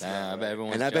KFC smell. Damn, I bet right?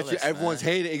 everyone's And I bet you jealous, everyone's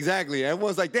man. hating exactly.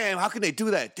 Everyone's like, damn, how can they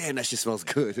do that? Damn, that shit smells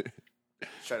good.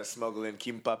 Trying to smuggle in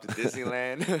kimbap to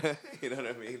Disneyland. You know what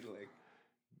I mean? Like,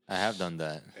 I have done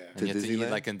that. Yeah. And you have to eat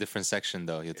Disneyland? like in different section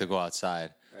though. You have to go outside.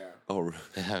 yeah. Oh,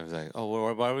 Yeah, I was like,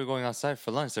 oh, why are we going outside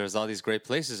for lunch? There's all these great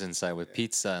places inside with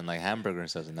pizza and like hamburger and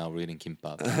stuff. And now we're eating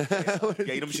kimbap.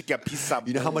 Yeah, you know, pizza.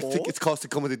 you know how much bowl? tickets cost to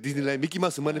come to Disneyland? Mickey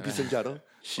Mouse money piece jaro.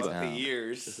 Fuck the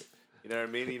years. You know what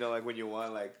I mean? You know, like when you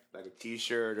want like a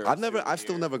T-shirt or. I've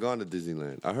still never gone to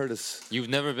Disneyland. I heard it's You've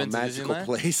never a been to magical Disneyland?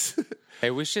 place. Hey,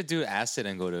 we should do acid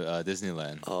and go to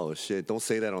Disneyland. Oh shit! Don't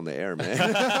say that on the air, man.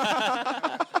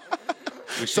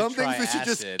 We should Some try things we should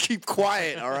just acid keep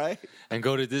quiet. All right. and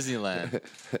go to Disneyland.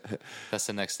 That's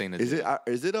the next thing to Is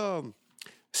do. it?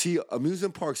 See,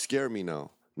 amusement parks scare me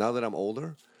now. Now that I'm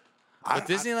older. But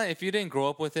Disneyland, if you didn't grow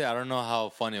up with it, I don't know how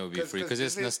fun it would be for you because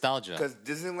it's nostalgia. Because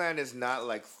Disneyland is not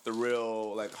like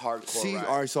thrill, like hardcore. See, ride.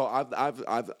 all right. So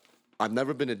I've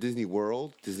never been to Disney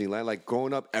World, Disneyland. Like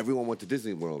growing up, everyone went to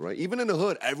Disney World, right? Even in the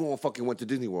hood, everyone fucking went to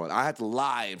Disney World. I had to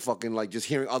lie and fucking like just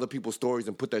hearing other people's stories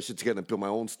and put that shit together and build my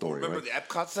own story. Remember right? the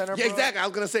Epcot Center? Yeah, bro? exactly. I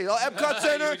was gonna say, Epcot You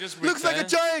Center just looks like a pretend.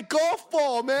 giant golf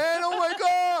ball, man. Oh my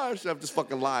gosh! I'm just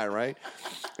fucking lying, right?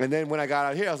 And then when I got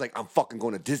out here, I was like, I'm fucking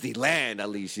going to Disneyland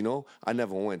at least, you know. I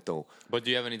never went though. But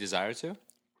do you have any desire to?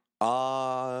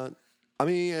 I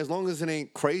mean, as long as it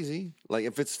ain't crazy. Like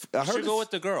if it's, I You heard should go it's-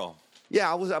 with the girl.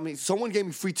 Yeah, I mean, someone gave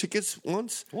me free tickets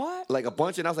once. What? Like a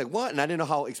bunch, and I was like, "What?" And I didn't know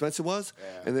how expensive it was.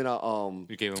 Yeah. And then,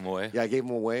 You gave him away. yeah, I gave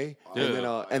them away. Dude.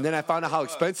 And then I found out how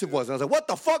expensive it was, and I was like, "What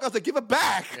the fuck?" I was like, "Give it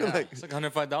back!" Yeah, like, it's like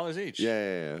 $105 each.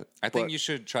 yeah. I think But- you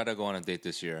should try to go on a date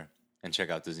this year and check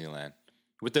out Disneyland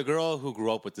with the girl who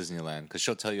grew up with Disneyland because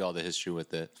she'll tell you all the history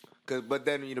with it. But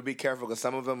then be careful because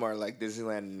some of them are like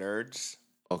Disneyland nerds.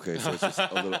 Okay, so it's just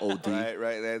a little OD.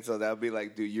 Right. And so that'll be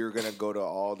like, dude, you're gonna go to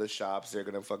all the shops. They're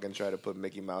gonna fucking try to put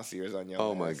Mickey Mouse ears on your.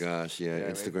 Oh my ass. gosh, yeah, You know what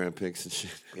I mean? Instagram pics and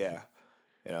shit. Yeah,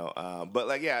 but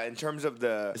like, yeah, in terms of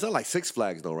the It's not like Six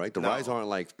Flags though, right? The No. rides aren't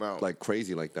No. like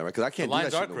crazy like that, right? Because I The can't do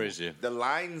lines that shit are no more. crazy. the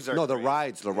lines are No, the crazy.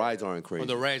 rides aren't crazy. Well,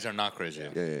 the rides are not crazy.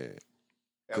 yeah.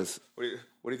 Yeah. 'Cause-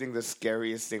 What do you think the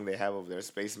scariest thing they have over there?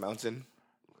 Space Mountain.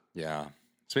 Yeah.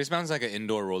 Space Mountain's like an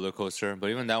indoor roller coaster, but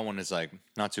even that one is like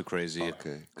not too crazy.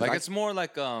 Okay. 'Cause Like I- it's more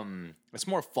like it's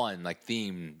more fun, like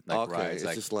themed like Okay, rides.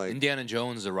 it's just like- Indiana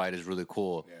Jones, the ride is really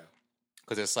cool. Yeah.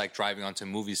 Because it's like driving onto a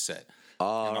movie set.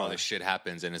 Oh. And all this shit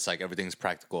happens and it's like everything's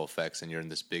practical effects and you're in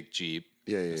this big Jeep.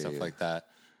 Yeah, and yeah, stuff yeah. like that.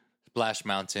 Splash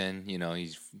Mountain, you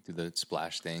do the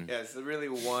splash thing. Yeah, it's really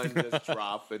one just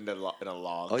drop in a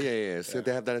log. Oh yeah. So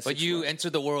they have that. At But Six you Flags. enter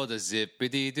the world of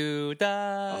zippity doo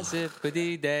da,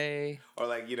 zippity day. Or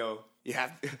like you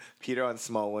have Peter on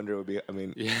Small Wonder would be. I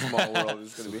mean, Yeah. Small World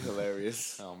is gonna be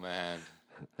hilarious. Oh man.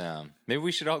 Damn. Maybe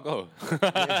we should all go.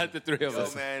 The three of Yo,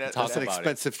 us. man, talk That's an about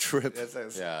expensive trip.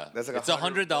 Yeah. that's like it's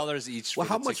 $100 each. Well, for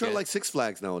how the much are ticket. like Six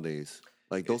Flags nowadays?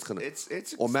 Like those kind of. It's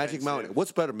Or Magic expensive. Mountain.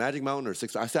 What's better, Magic Mountain or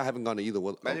Six? I still haven't gone to either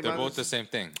one. Magic They're Mountain both the same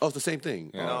thing. Oh, it's the same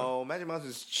thing. Yeah. No, Magic Mountain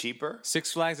is cheaper.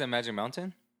 Six Flags and Magic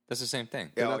Mountain. That's the same thing.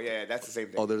 Yeah, that's the same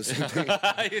thing. Oh, they're the same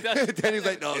thing. Danny's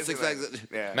like, no, Six Flags.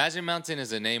 Yeah. Magic Mountain is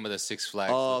the name of the Six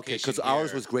Flags. Oh, okay, because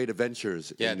ours was Great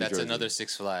Adventures. Yeah, in New that's Jersey. another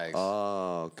Six Flags.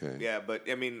 Oh, okay. Yeah, but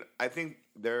I mean, I think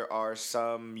there are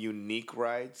some unique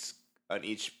rides in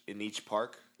each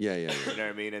park. Yeah. You know what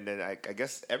I mean? And then I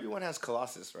guess everyone has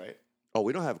Colossus, right? Oh,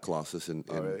 we don't have Colossus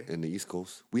really? in the East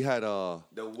Coast. We had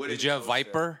Did you have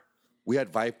Viper? we had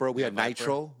Viper. We had Viper?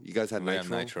 Nitro. You guys had We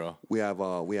Nitro. had Nitro. We had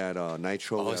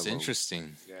Nitro. Oh, We it's have,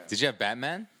 interesting. Yeah. Did you have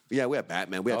Batman? Yeah, we had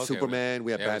Batman. We had Okay, Superman.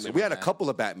 We had yeah, Batman. We had a Superman. couple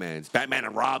of Batmans. Batman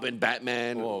and Robin.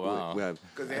 Batman. Oh, wow. We had,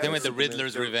 Then we had the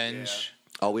Riddler's Revenge.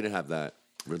 oh, we didn't have that.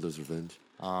 Riddler's Revenge.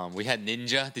 We had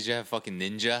Ninja. Did you have fucking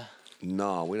Ninja?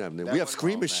 No, we didn't have. That We have one-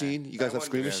 Scream oh, Machine. man. You guys That have one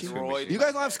Scream destroyed Machine? my You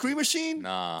guys don't have Scream Machine?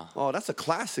 Nah. Oh, that's a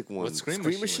classic one. What's Scream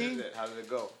Scream Machine? Machine? How did it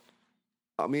go?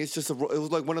 I mean, it's just it was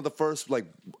like one of the first like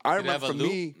I Did it have remember a for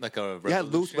loop? me Like a it had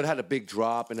loops, revolution? but it had a big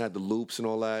drop and had the loops and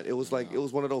all that. It was like it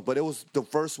was one of those, but it was the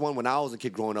first one when I was a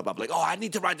kid growing up. I'm like, oh, I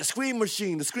need to ride the Scream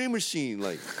Machine,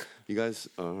 Like, you guys,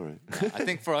 all right. I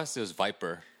think for us it was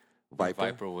Viper. Viper?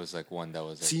 Viper was like one that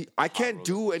was. Like, See, I can't hot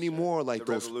do roller anymore like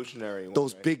The those revolutionary one,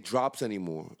 those right? big drops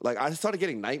anymore. Like I started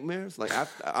getting nightmares. Like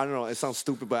after, I don't know, it sounds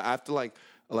stupid, but after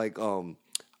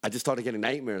I just started getting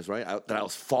nightmares, right? That I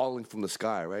was falling from the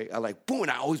sky, right? I like boom,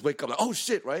 and I always wake up like, oh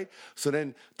shit, right? So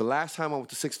then the last time I went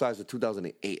to Six Flags was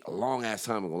 2008, a long ass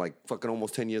time ago, like fucking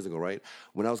almost 10 years ago, right?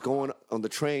 When I was going on the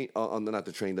train,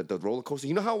 the roller coaster.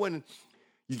 You know how when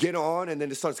you get on and then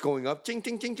it starts going up, ting,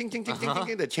 ting, ting, ting, ting, ting, ting,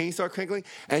 ting, the chains start crinkling,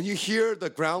 and you hear the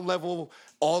ground level,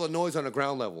 all the noise on the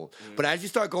ground level. But as you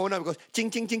start going up, it goes ting,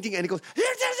 ting, ting, ting, and it goes,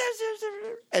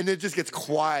 and it just gets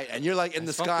quiet, and you're like in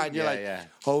the sky, and you're like,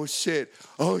 oh shit,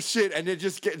 and it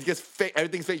just gets fake.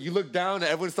 Everything's fake. You look down, and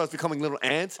everyone starts becoming little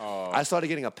ants. I started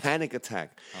getting a panic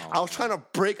attack. I was trying to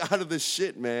break out of this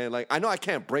shit, man. Like I know I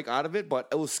can't break out of it, but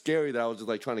it was scary that I was just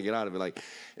like trying to get out of it. Like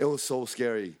it was so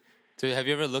scary. So have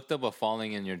you ever looked up what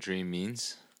falling in your dream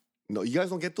means? No, you guys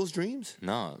don't get those dreams?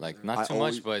 No, like not too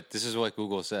always- much, but this is what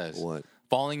Google says. What?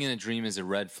 Falling in a dream is a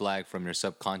red flag from your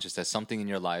subconscious that something in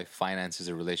your life, finances,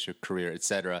 a relationship, career,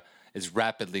 etc., is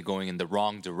rapidly going in the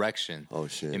wrong direction. Oh,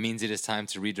 shit. It means it is time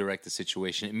to redirect the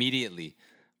situation immediately.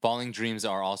 Falling dreams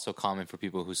are also common for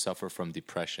people who suffer from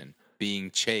depression.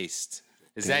 Being chased.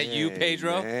 Is that you, Dang,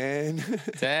 Pedro? Man.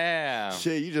 Damn.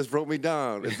 Shit, you just broke me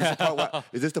down.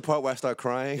 Is this the part where I start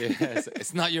crying? Yes.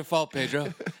 It's not your fault,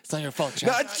 Pedro. It's not your fault, Chad.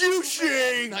 Not you,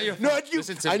 Shane. Not your fault. Not you.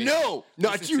 Listen to I me. know.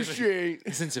 Not Listen you, to me. Shane.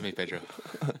 Listen to me, Pedro.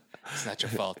 It's not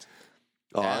your fault.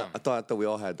 Oh, Damn. I thought we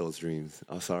all had those dreams.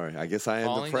 Oh, sorry. I guess I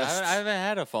am depressed. I haven't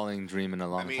had a falling dream in a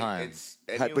long I mean, time. it's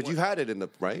But you've had it in the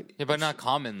right. Yeah, but not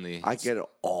commonly. I get it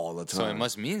all the time. So it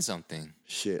must mean something.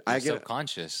 Shit. I I get it.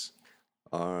 subconscious.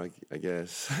 I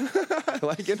guess.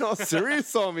 Like getting all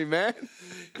serious on me, man.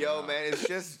 Yo, man, it's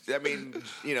just, I mean,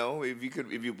 you know, if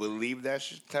you believe that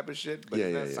type of shit, but Yeah,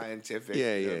 it's yeah, not yeah. scientific.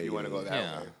 Yeah, you know, yeah, if you want to yeah, go that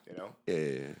yeah. way, you know,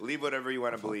 Yeah. believe whatever you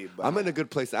want to believe. But I'm in a good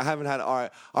place. I haven't had. All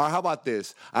right. How about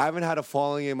this? I haven't had a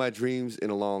falling in my dreams in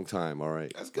a long time. All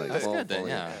right. That's good. That's fall- good then,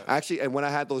 falling. yeah. Actually, and when I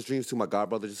had those dreams too, my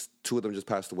godbrothers, two of them just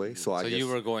passed away. So I So guess, you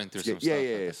were going through some yeah, stuff.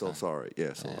 yeah, at yeah. the So time. sorry.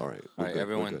 Yeah. So all right. All We're right, good, we're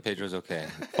everyone, good. Pedro's okay.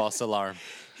 False alarm.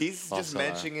 he's just Also,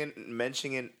 mentioning.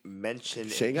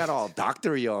 Shane got all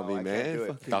doctory on me, I can't man. do it.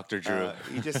 Fucking- Dr. Drew.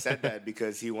 He just said that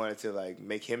because he wanted to like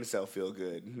make himself feel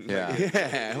good. Yeah.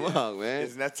 Yeah, come on, man.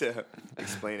 It's not to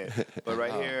explain it, but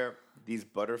right here, these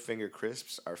Butterfinger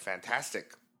crisps are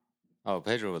fantastic. Oh,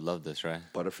 Pedro would love this, right?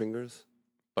 Butterfingers.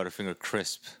 Butterfinger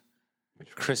crisp.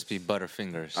 Crispy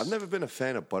Butterfingers. I've never been a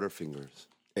fan of Butterfingers.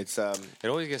 It's It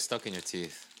always gets stuck in your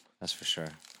teeth. That's for sure.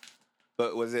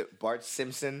 but was it Bart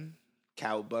Simpson?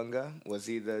 Cowbunga? Was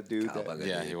he the dude? Cowabunga.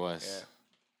 Yeah, he was.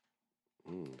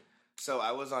 Yeah. So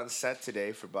I was on set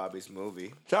today for Bobby's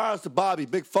movie. Shout out to Bobby,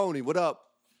 Big Phony. What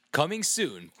up? Coming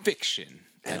soon, fiction.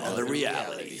 And other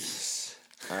realities.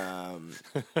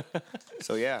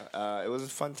 So yeah, it was a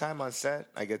fun time on set.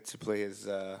 I get to play his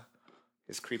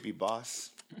creepy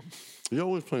boss. You're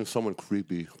always playing someone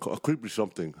creepy. Creepy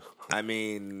something. I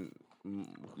mean,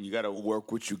 you got to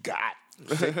work what you got.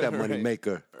 Take that money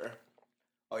maker.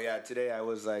 Oh yeah, today I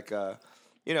was like,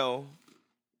 you know,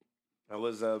 I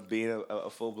was being a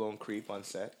full blown creep on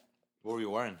set. What were you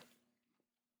wearing?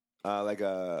 Like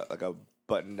a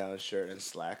button down shirt and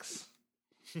slacks.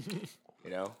 You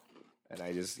know, and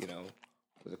I just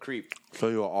was a creep. So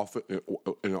you're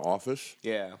in an office?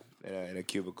 Yeah, in a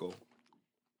cubicle.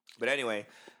 But anyway,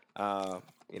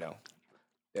 you know,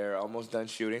 they're almost done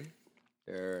shooting.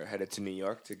 They're headed to New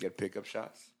York to get pickup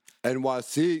shots.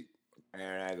 NYC.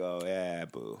 And I go, yeah,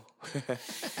 boo.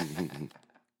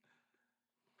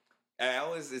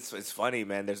 And it's funny,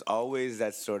 man. There's always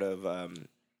that sort of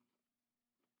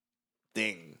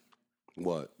thing.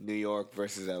 What? New York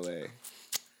versus LA.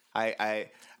 I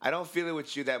don't feel it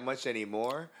with you that much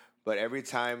anymore. But every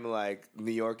time like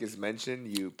New York is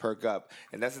mentioned, you perk up,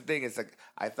 and that's the thing. It's like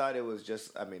I thought it was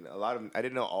just. I mean, a lot of I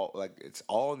didn't know all like it's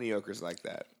all New Yorkers like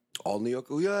that. All New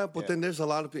Yorkers, yeah. But then there's a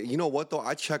lot of people. You know what though?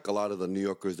 I check a lot of the New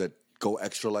Yorkers that go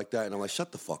extra like that, and I'm like,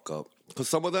 shut the fuck up. Because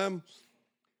some of them,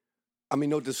 I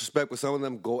mean, no disrespect, but some of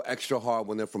them go extra hard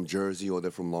when they're from Jersey or they're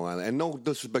from Long Island, and no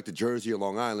disrespect to Jersey or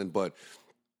Long Island, but.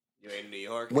 You're in New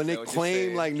York. When they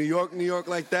claim like New York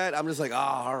like that, I'm just like,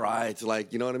 all right. It's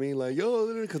like, you know what I mean? Like,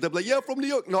 yo, because they're like, yeah, from New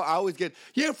York. No, I always get,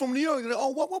 yeah, from New York. Like, oh,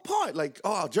 what part? Like,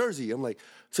 oh, Jersey. I'm like,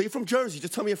 so you're from Jersey?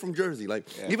 Just tell me you're from Jersey. Like,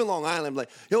 even Long Island, I'm like,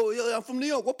 yo, I'm from New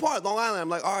York. What part? Long Island. I'm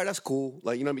like, all right, that's cool.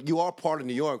 Like, you know what I mean? You are part of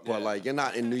New York, but like, you're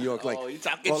not in New York. Like, oh, you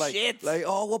talking like, shit? Like,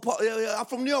 oh, what part? Yeah, I'm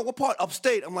from New York. What part?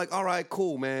 Upstate. I'm like, all right,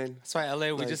 cool, man. That's why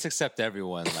LA, we just accept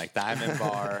everyone. Like Diamond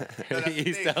Bar,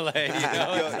 East LA. You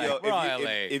know, we're all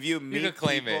LA. If you meet can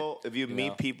claim people, if you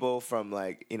meet people from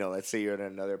like, you know, let's say you're in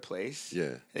another place,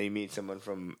 Yeah. and you meet someone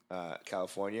from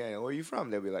California, and where are you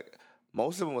from? They'll be like,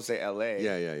 most of them will say LA.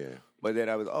 Yeah. But then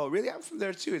I was, oh, really? I'm from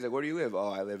there too. He's like, where do you live? Oh,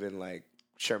 I live in like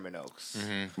Sherman Oaks.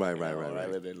 Right. I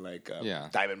live in like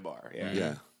Diamond Bar.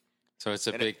 Yeah. So it's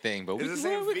a big thing, but we the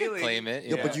same can feeling. claim it.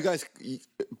 Yeah, but you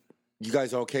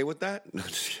guys are okay with that? No,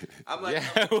 just kidding. I'm like,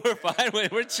 Yeah, we're fine.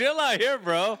 We're chill out here,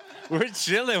 bro. We're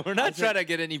chilling. We're not trying to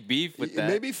get any beef with that.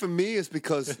 Maybe for me, it's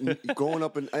because growing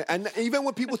up and even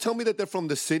when people tell me that they're from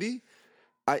the city,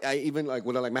 I even like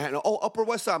when they're like Manhattan, oh, Upper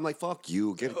West Side, I'm like, fuck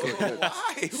you, get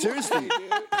why? seriously,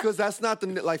 because that's not the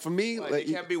like for me. like,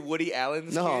 you can't be Woody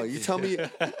Allen's No, kid? you tell me.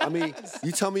 I mean,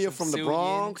 you tell me you're from the Sue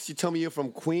Bronx. You tell me you're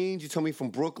from Queens. You tell me you're from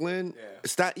Brooklyn.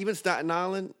 Even Staten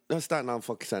Island. No, Staten Island.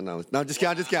 Fuck Staten Island. No, I'm just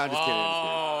kidding.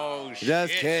 Oh,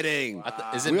 Just kidding.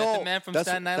 Is it Method Man from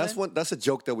Staten Island? That's a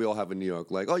joke that we all have in New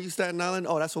York. Like, oh, you Staten Island?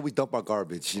 Oh, that's where we dump our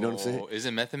garbage. You know what I'm saying? Is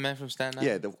it Method Man from Staten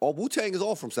Island? Yeah, Wu-Tang is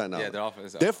all from Staten Island. they're all from-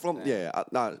 They're from,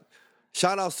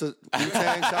 shout outs to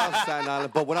Wu-Tang, shout outs to Staten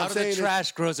Island. But what I'm Out of saying the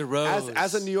trash grows a rose.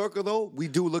 as a New Yorker, though, we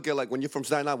do look at, like, when you're from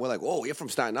Staten Island, we're like, oh, you're from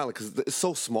Staten Island, because it's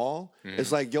so small.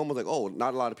 It's like, you're almost like, oh,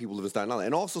 not a lot of people live in Staten Island.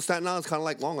 And also, Staten Island's kind of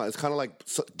like Long Island. It's kind of like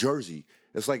Jersey.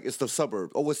 It's like, it's the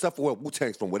suburb. Oh, except for where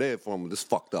Wu-Tang's from, where they're from, it's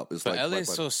fucked up. It's But like,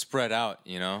 LA's so spread out,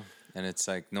 you know? And it's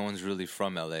like no one's really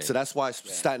from LA. so that's why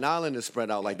Staten Island is spread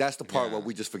out. Like, that's the part where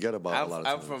we just forget about a lot of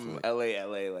I'm times. from Like,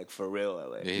 LA, like for real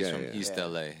LA. Yeah, he's from yeah. East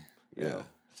LA. You yeah. know?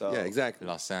 So Yeah, exactly.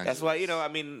 Los Angeles. That's why, you know, I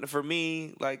mean, for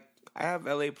me, like, I have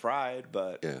LA pride,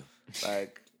 but Yeah.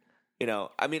 like, you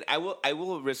know, I mean, I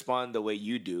will respond the way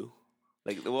you do.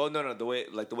 Like, well, no, the way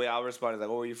I'll respond is like,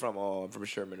 oh, where are you from? Oh, I'm from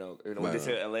Sherman Oaks. You know, when Right, they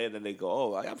say LA, and then they go,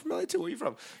 oh, I'm from LA too. Where are you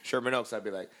from? Sherman Oaks. I'd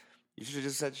be like, you should have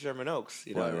just said Sherman Oaks.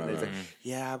 You know, Right, and right, it's like,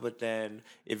 yeah, but then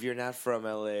if you're not from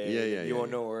LA, you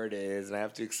won't know where it is, and I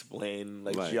have to explain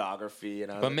like Right. geography.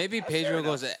 And I was But like, maybe "Ah, Pedro fair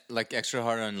goes enough." like extra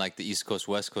hard on like the East Coast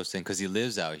West Coast thing because he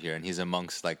lives out here and he's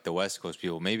amongst like the West Coast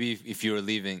people. Maybe if you were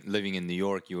living in New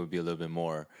York, you would be a little bit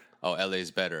more. Oh, LA's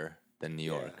better than New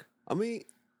York. I mean,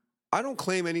 I don't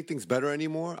claim anything's better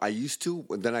anymore. I used to,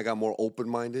 but then I got more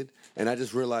open-minded, and I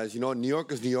just realized, you know, New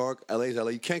York is New York, LA is LA.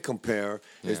 You can't compare.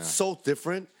 Yeah. It's so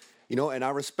different, you know, and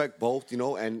I respect both, you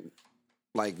know, and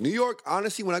like New York,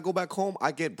 honestly, when I go back home,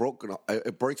 I get broken.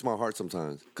 It breaks my heart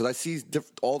sometimes because I see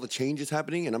all the changes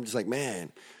happening, and I'm just like,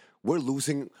 man,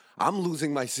 I'm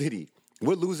losing my city.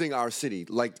 We're losing our city.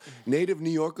 Like, native New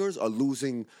Yorkers are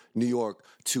losing New York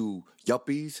to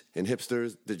yuppies and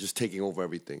hipsters. They're just taking over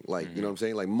everything. Like, you know what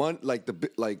I'm saying?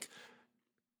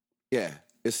 Yeah.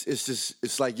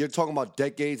 It's like you're talking about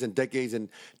decades and decades and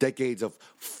decades of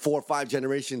 4 or 5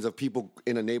 generations of people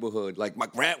in a neighborhood. Like, my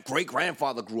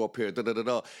great-grandfather grew up here,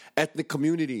 ethnic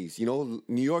communities. You know,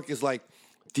 New York is like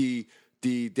the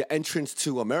entrance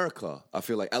to America. I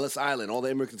feel like Ellis Island, all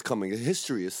the immigrants coming. The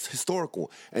history is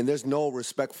historical, and there's no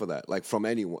respect for that, like from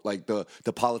anyone. Like the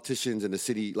politicians in the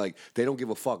city, like they don't give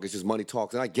a fuck. It's just money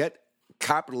talks, and I get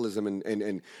capitalism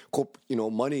and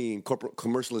money and corporate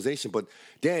commercialization, but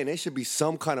Dan, there should be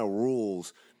some kind of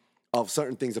rules of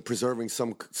certain things of preserving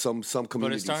some communities.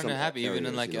 But it's starting to happen even in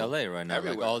areas, like you know? LA right now.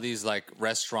 Everywhere. Like all these like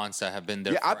restaurants that have been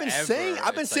there. Yeah, I've been forever.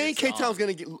 saying It's K-Town's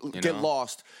gone. gonna get know?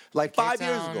 lost like 5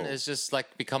 years K-Town ago. It's just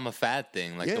like become a fad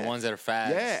thing. Like the Yeah. ones that are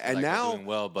fads. Yeah, and like, now- are doing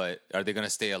well, but are they gonna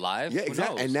stay alive? Yeah, Who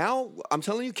exactly. knows? And now I'm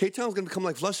telling you, K-Town's gonna become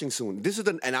like Flushing soon. This is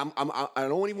I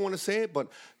don't even want to say it, but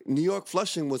New York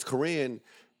Flushing was Korean,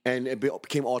 and it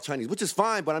became all Chinese, which is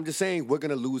fine. But I'm just saying we're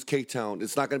gonna lose K-Town.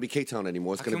 It's not gonna be K-Town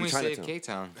anymore. It's How gonna can be we Chinatown. save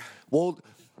K-Town? Well,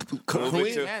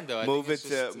 Move it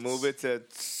to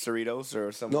Cerritos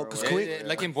or somewhere. No, 'cause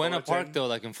like in Buena Park though,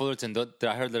 like in Fullerton,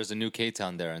 I heard there's a new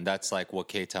K-Town there, and that's like what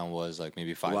K-Town was like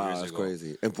maybe 5 years ago. Wow, that's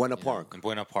crazy. In Buena Park. In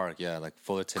Buena Park, yeah, like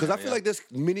Fullerton. Because I feel like there's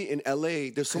in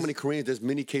LA, there's so many Koreans, there's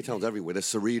mini K-Towns everywhere. There's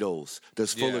Cerritos,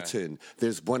 there's Fullerton,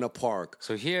 there's Buena Park.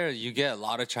 So here you get a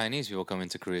lot of Chinese people coming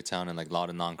to Koreatown and like a lot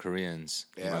of non-Koreans.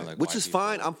 Yeah. You know, like Which is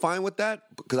fine. I'm fine with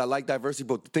that because I like diversity.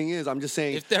 But the thing is, I'm just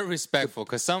saying, if they're respectful,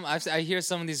 because I hear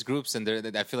some of these groups and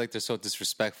I feel like they're so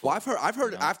disrespectful. well, I've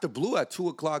heard after Blue at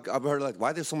 2:00, I've heard like,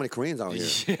 why there's so many Koreans out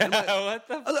here? Yeah, what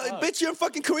the I'm like, fuck? bitch, you're in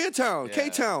fucking Koreatown, Yeah.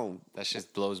 K-Town. That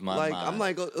shit blows my Like mind. I'm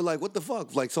like what the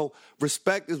fuck? Like so,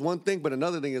 respect is one thing, but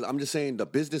another thing is I'm just saying the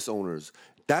business owners.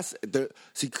 That's the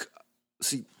see.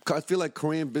 I feel like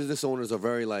Korean business owners are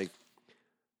very like.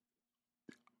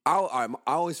 I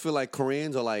always feel like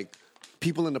Koreans are like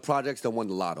people in the projects that won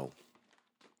the lotto.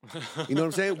 You know what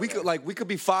I'm saying? We could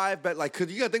be five, but like,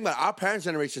 cause you gotta think about it, our parents'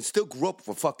 generation still grew up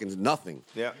for fucking nothing.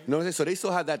 Yeah. You know what I'm saying? So they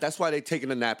still have that. That's why they taking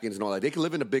the napkins and all that. They can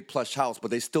live in a big plush house, but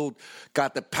they still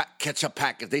got the ketchup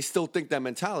packets. They still think that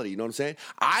mentality. You know what I'm saying?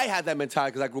 I had that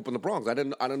mentality because I grew up in the Bronx. I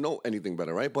don't know anything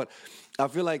better, right? But I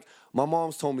feel like my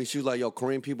mom's told me, she was like, yo,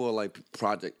 Korean people are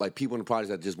like people in the project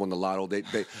that just won the lotto. They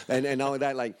and not only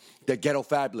that, like they're ghetto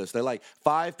fabulous. They're like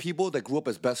 5 people that grew up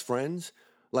as best friends.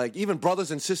 Like, even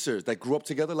brothers and sisters that grew up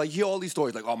together. Like, you hear all these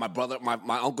stories. Like, oh, my brother, my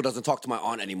uncle doesn't talk to my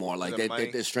aunt anymore. Like,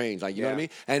 they're strange. Like, you know what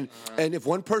I mean? And if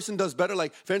one person does better,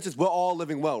 like, for instance, we're all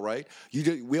living well, right?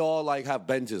 We all, like, have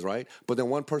Benzes, right? But then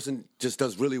one person just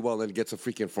does really well and gets a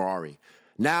freaking Ferrari.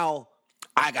 Now,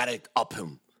 I got to up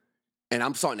him. And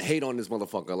I'm starting to hate on this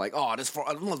motherfucker. Like, oh, this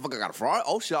motherfucker got a Ferrari.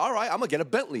 Oh, shit, all right, I'm going to get a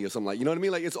Bentley or something. Like, you know what I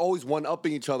mean? Like, it's always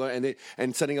one-upping each other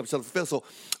and setting up stuff to fail. So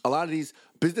a lot of these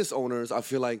business owners, I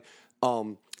feel like,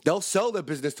 they'll sell their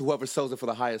business to whoever sells it for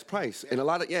the highest price. And a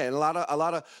lot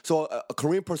of so a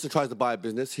Korean person tries to buy a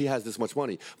business, he has this much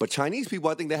money. But Chinese people,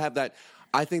 I think they have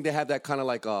that kind of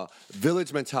like a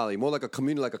village mentality, more like a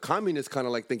community, like a communist kind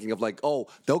of like thinking of like, oh,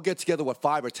 they'll get together with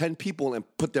 5 or 10 people and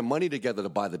put their money together to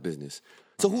buy the business.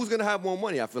 So who's going to have more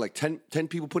money? I feel like 10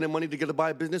 people put their money together to buy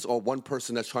a business, or one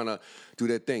person that's trying to do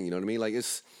their thing, you know what I mean? Like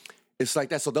it's like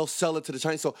that. So they'll sell it to the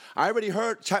Chinese. So I already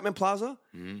heard Chapman Plaza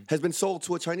has been sold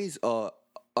to a Chinese.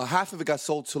 Half of it got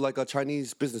sold to like a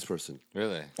Chinese business person.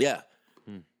 Really? Yeah.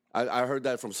 I heard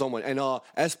that from someone. And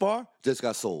S-Bar just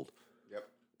got sold. Yep.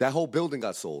 That whole building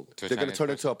got sold. They're going to turn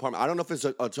it into an apartment. I don't know if it's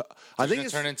I think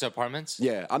it's turn into apartments.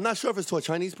 Yeah, I'm not sure if it's to a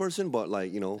Chinese person, but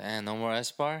like, you know. And no more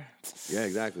S-Bar. Yeah,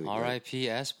 exactly. R.I.P.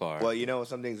 S-Bar. Well, you know,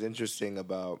 something's interesting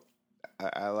about.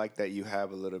 I like that you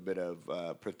have a little bit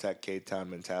of protect K-Town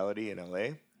mentality in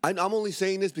LA. I'm only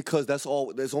saying this because that's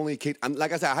all. There's only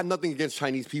like I said, I have nothing against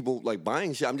Chinese people like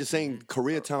buying shit. I'm just saying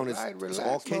Koreatown is it's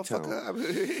all K-Town.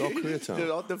 It's all Koreatown.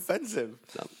 They're all defensive.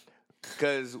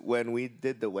 Because when we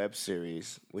did the web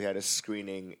series, we had a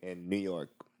screening in New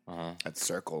York at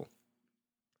Circle,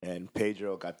 and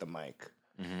Pedro got the mic,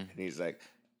 and he's like,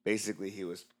 basically, he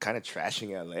was kind of trashing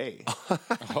LA.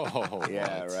 Oh,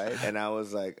 yeah, right. And I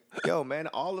was like, yo, man,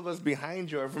 all of us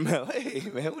behind you are from LA,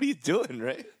 man. What are you doing,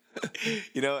 right?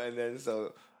 You know, and then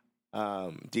so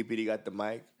DPD got the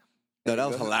mic. No, that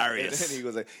was hilarious. And he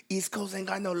was like, East Coast ain't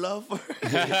got no love for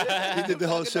her. He did the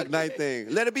whole Suge Knight thing.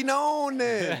 Let it be known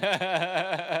then.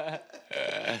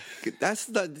 That's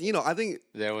the, you know, I think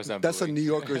that's a New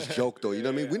Yorker's joke though. You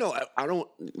know what I mean? We know, I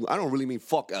don't really mean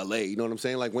fuck LA. You know what I'm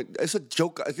saying? Like, when it's a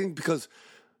joke, I think because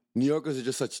New Yorkers are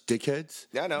just such dickheads.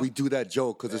 Yeah, I know. We do that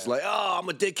joke because it's like, oh, I'm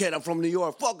a dickhead. I'm from New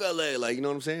York. Fuck LA. Like, you know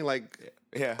what I'm saying? Like,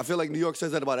 yeah. I feel like New York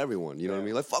says that about everyone. You know what I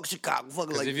mean? Like, fuck Chicago.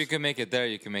 Fuck, like, if you can make it there,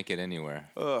 you can make it anywhere.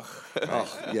 Ugh.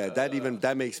 Oh, yeah,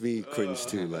 that makes me cringe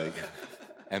too. Like,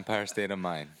 Empire State of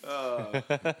Mind.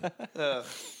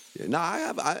 Yeah, no,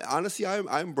 I honestly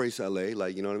embrace LA.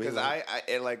 Like, you know what I mean? Because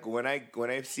I like when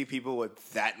I see people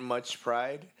with that much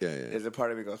pride, there's a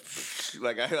part of me goes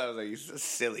like I was like, you're so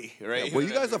silly, right? Yeah, were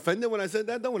you guys offended when I said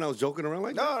that though? When I was joking around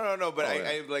like that? No. But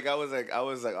I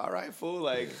was like, all right, fool.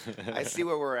 Like, I see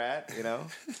where we're at, you know.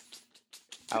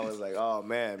 I was like, oh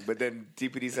man, but then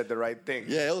DPD said the right thing.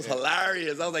 Yeah, it was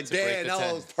hilarious. I was like, damn,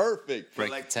 that was perfect.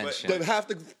 Break the tension. But half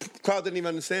the crowd didn't even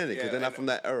understand it because they're not from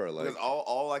that era. Like,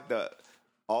 because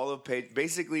all of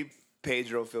basically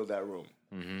Pedro filled that room,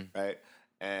 right?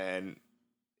 And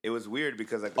it was weird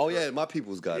because like my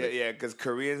people's got it. Yeah, because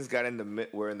Koreans got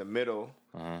were in the middle,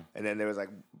 and then there was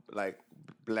like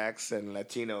blacks and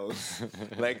Latinos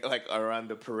like around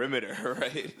the perimeter,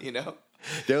 right? You know.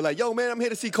 They were like, yo, man, I'm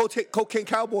here to see Cocaine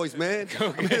Cowboys, man.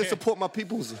 I'm here to support my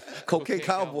people's Cocaine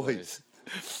Cowboys.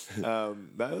 That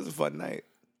was a fun night.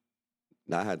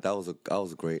 Nah, that was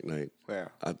a great night.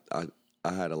 Where?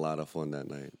 I had a lot of fun that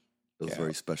night. It was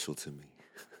very special to me.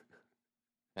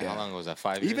 And how long was that?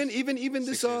 5 years? Even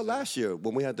this last year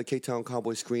when we had the K-Town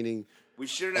Cowboy screening. We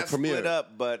shouldn't have split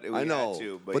up, but we I know. had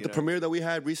to. But the premiere that we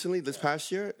had recently, this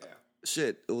past year,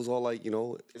 shit, it was all like,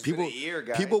 it's been a year,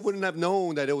 guys. People wouldn't have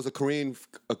known that it was a Korean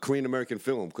American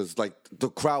film because like the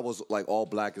crowd was like all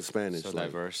black and Spanish, so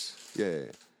diverse. Yeah,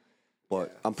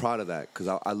 but I'm proud of that because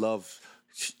I love,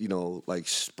 like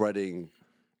spreading,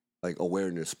 like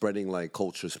awareness, spreading like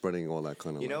culture, spreading all that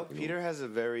kind of. Peter has a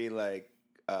very like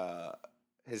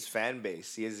his fan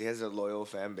base. He has a loyal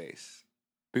fan base.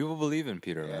 People believe in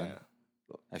Peter, man.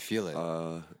 I feel it.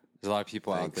 There's a lot of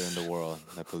people out there in the world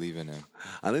that believe in him.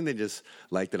 I think they just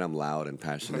like that I'm loud and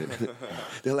passionate.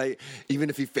 They're like, even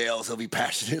if he fails, he'll be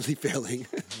passionately failing.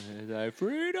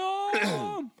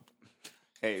 Freedom!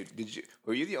 Hey,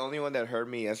 were you the only one that heard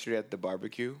me yesterday at the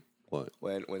barbecue? What?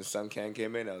 When Sun Can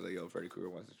came in, I was like, yo, Freddy Krueger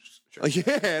wants to Oh, yeah,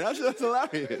 that's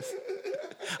hilarious.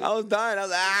 I was dying. I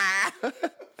was like,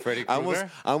 Freddy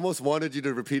Krueger? I almost wanted you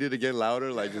to repeat it again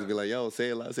louder, like just be like, yo, say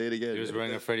it again. He was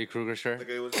wearing a Freddy Krueger shirt? Like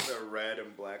it was just a red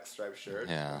and black striped shirt,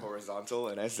 horizontal,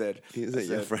 and I said,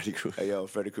 yeah, Freddy Krueger. Hey, yo,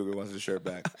 Freddy Krueger wants his shirt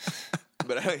back.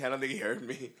 But I don't think he heard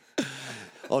me.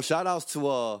 Oh, shout outs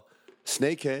to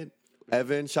Snakehead,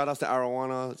 Evan. Shout outs to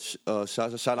Arowana.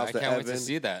 Shout outs to Evan. I can't wait to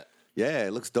see that. Yeah,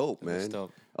 it looks dope, man.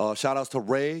 Looks dope. Shout outs to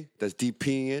Ray, that's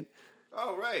DPing it.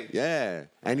 Oh, right. Yeah.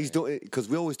 And he's doing it because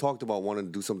we always talked about wanting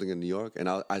to do something in New York. And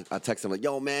I text him like,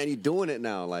 yo, man, you doing it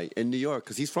now, like in New York.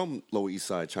 Because he's from Lower East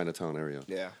Side, Chinatown area.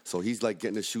 Yeah. So he's like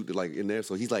getting to shoot like in there.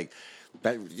 So he's like,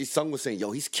 his son was saying,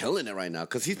 yo, he's killing it right now.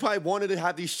 Because he's probably wanted to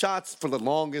have these shots for the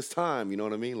longest time. You know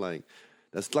what I mean? Like,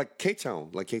 that's like K-Town,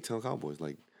 like K-Town Cowboys.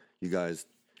 Like, you guys,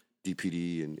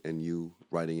 DPD and you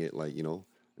writing it, like, and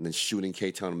then shooting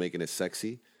K-Town and making it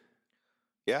sexy.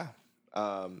 Yeah.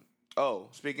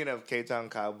 Speaking of K-Town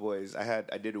Cowboys, I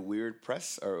did a weird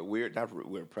press, or not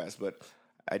weird press, but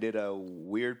I did a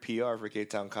weird PR for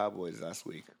K-Town Cowboys last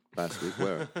week. Last week,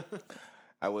 where?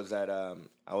 I was on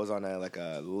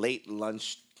a late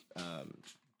lunch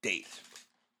date.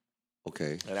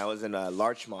 Okay. And I was in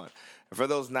Larchmont. And for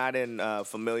those not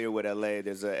familiar with LA,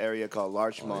 there's an area called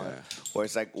Larchmont where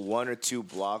it's like 1 or 2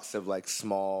 blocks of like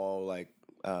small like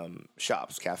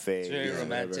shops, cafes. It's very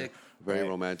romantic. Very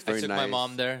romantic. Very I took nice. my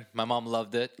mom there. My mom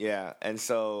loved it. Yeah, and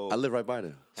so I live right by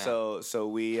there. So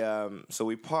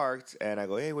we parked, and I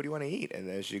go, hey, what do you want to eat? And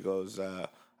then she goes, I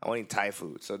want to eat Thai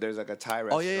food. So there's like a Thai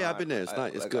restaurant. Oh yeah, I've been there. It's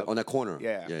nice. It's good on that corner.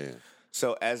 Yeah.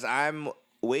 So as I'm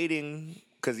waiting,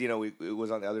 because it was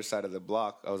on the other side of the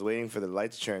block, I was waiting for the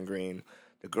light to turn green.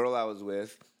 The girl I was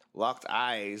with locked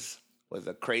eyes with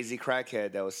a crazy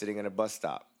crackhead that was sitting in a bus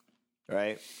stop.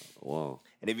 Right. Wow.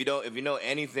 And if you know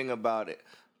anything about it.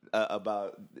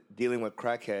 About dealing with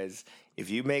crackheads, if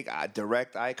you make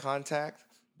direct eye contact,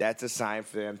 that's a sign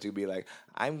for them to be like,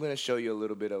 I'm going to show you a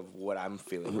little bit of what I'm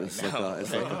feeling right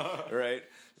now. Right?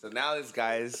 So now this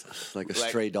guy's like a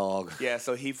stray dog. Yeah,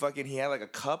 so he had like a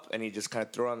cup and he just kind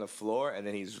of threw it on the floor and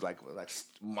then he's like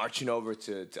marching over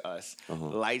to us.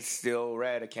 Lights still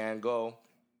red, I can't go.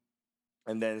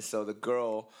 And then so the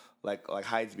girl like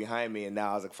hides behind me, and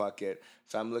now I was like, fuck it.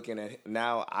 So I'm looking at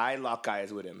now I lock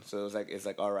eyes with him. So it's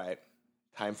like all right,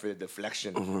 time for the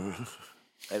deflection.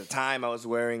 At the time I was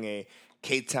wearing a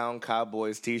K-Town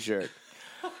Cowboys t-shirt.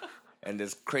 And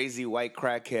this crazy white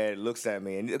crackhead looks at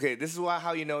me. And okay, this is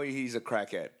how you know he's a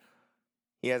crackhead.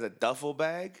 He has a duffel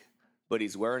bag, but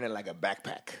he's wearing it like a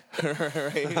backpack.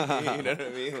 Right? You know what I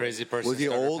mean? Crazy person. Was he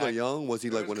old or young? Was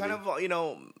he like one of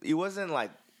the he wasn't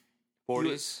like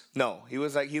 40s? He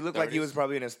was like, he looked 30s? Like he was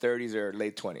probably in his 30s or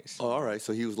late 20s. Oh, all right.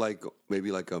 So he was like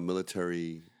maybe like a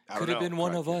military. Could have been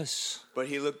one of us. But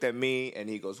he looked at me and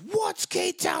he goes, "What's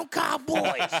K-Town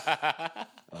Cowboys?"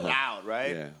 Loud,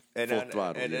 right? Yeah. And full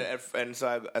throttle. And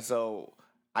so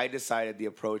I decided the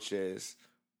approach is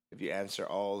if you answer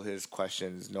all his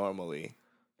questions normally,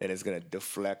 then it's gonna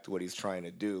deflect what he's trying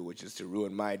to do, which is to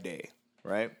ruin my day,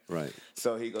 right? Right.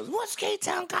 So he goes, "What's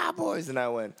K-Town Cowboys?" And I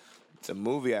went, "It's a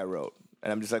movie I wrote."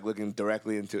 And I'm just like looking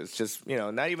directly into it. It's just,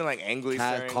 not even like angrily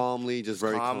staring. Calmly, just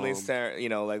very calmly calm. staring,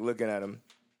 like looking at him.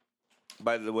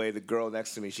 By the way, the girl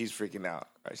next to me, she's freaking out.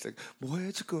 Right? She's like, "Boy,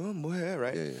 it's good, boy,"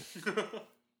 right? Yeah.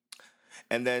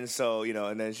 And then so,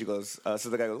 and then she goes, so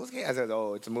the guy goes, "What's K?" I said,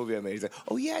 "Oh, it's a movie I made." He's like,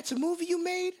 "Oh yeah, it's a movie you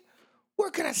made? Where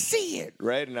can I see it?"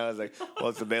 Right? And I was like, "Well,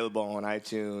 it's available on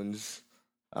iTunes,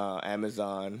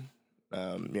 Amazon,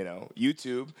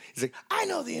 YouTube." He's like, "I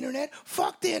know the internet.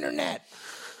 Fuck the internet.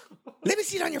 Let me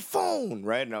see it on your phone."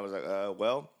 Right? And I was like,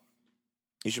 well,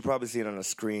 you should probably see it on a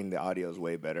screen. The audio is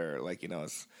way better. Like,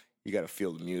 it's you got to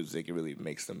feel the music. It really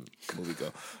makes the movie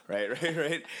go right.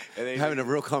 And then having a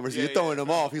real conversation. You're throwing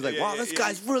him off. He's like, wow, this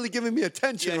guy's really giving me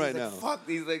attention right now. Fuck.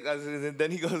 He's like, and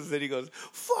then he goes,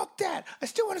 fuck that. I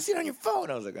still want to see it on your phone.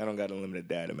 I was like, I don't got unlimited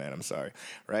data, man. I'm sorry,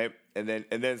 right? And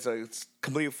then so it's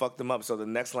completely fucked him up. So the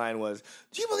next line was,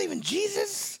 do you believe in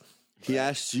Jesus? He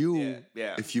asked you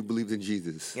Yeah. if you believed in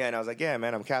Jesus. Yeah, and I was like, yeah,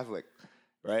 man, I'm Catholic,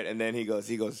 right? And then he goes,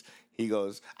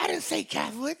 I didn't say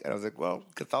Catholic. And I was like, well,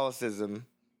 Catholicism,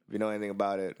 if you know anything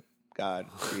about it, God,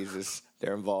 Jesus,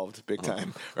 they're involved big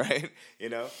time, right? You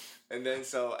know? And then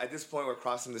so at this point, we're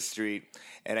crossing the street,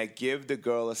 and I give the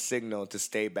girl a signal to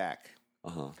stay back.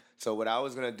 Uh-huh. So what I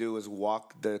was going to do is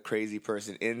walk the crazy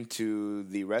person into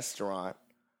the restaurant,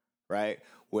 right?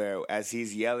 Where as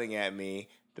he's yelling at me,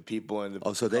 the people in the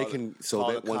once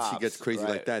he gets crazy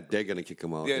like that, they're gonna kick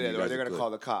him out. Yeah, they're gonna call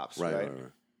the cops, right?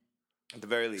 At the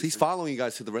very least, so he's following you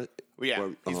guys to the restaurant. Yeah,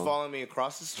 he's following me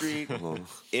across the street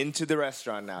into the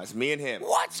restaurant. Now it's me and him.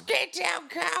 What's Get Down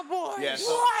Cowboys? Yeah,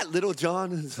 what, Little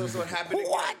John? So what happened?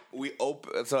 What? We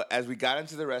open. So as we got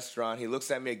into the restaurant, he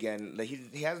looks at me again. Like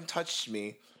he hasn't touched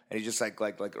me. And he's just like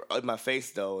in my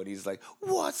face though, and he's like,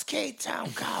 "What's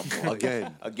K-Town Cowboy?"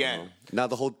 Again. Now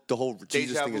the whole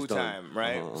Jesus Deja thing vu is done. Time,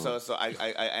 right? So I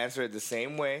answer it the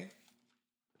same way,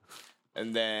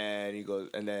 and then he goes,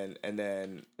 and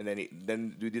then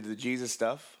we did the Jesus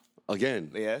stuff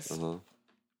again. Yes.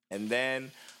 And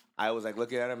then I was like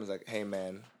looking at him, I was like, "Hey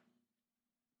man,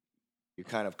 you're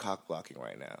kind of cock blocking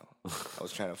right now." I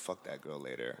was trying to fuck that girl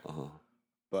later.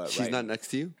 But she's not next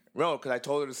to you? No, because I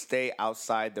told her to stay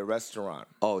outside the restaurant.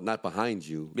 Oh, not behind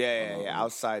you. Yeah,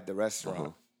 outside the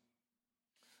restaurant.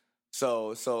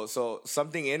 So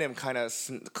something in him kind of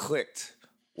clicked,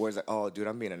 where it's like, oh, dude,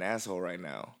 I'm being an asshole right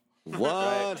now. What?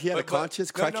 Right? He had a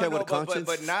conscience? Crackhead with a conscience?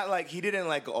 But not like, he didn't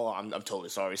like, oh, I'm totally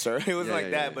sorry, sir. It wasn't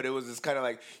like that, but it was just kind of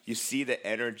like, you see the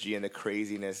energy and the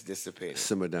craziness dissipating.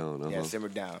 Simmer down. Yeah, simmer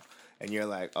down. And you're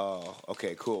like, oh,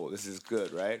 okay, cool. This is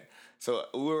good, right? So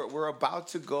we're about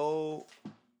to go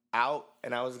out,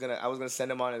 and I was gonna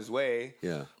send him on his way.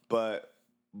 Yeah. But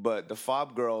the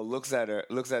fob girl looks at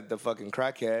the fucking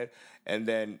crackhead, and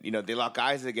then they lock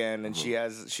eyes again, and she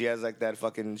has like that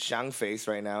fucking Shang face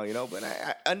right now, But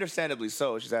I understandably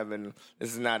so. This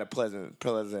is not a pleasant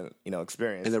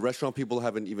experience. And the restaurant people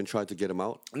haven't even tried to get him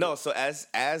out. No. So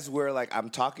as we're like, I'm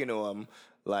talking to him,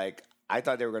 like, I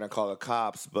thought they were going to call the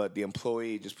cops, but the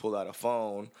employee just pulled out a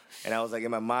phone. And I was like,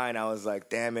 in my mind, I was like,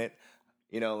 damn it.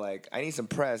 Like, I need some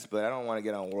press, but I don't want to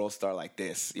get on World Star like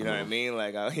this. You know what I mean?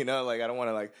 Like, I don't want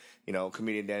to, like,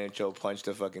 comedian Danny Cho punch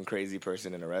the fucking crazy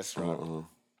person in a restaurant.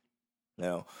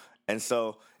 No. And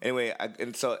so, anyway,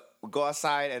 we go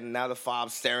outside, and now the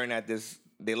fob's staring at this.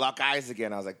 They lock eyes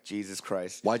again. I was like, Jesus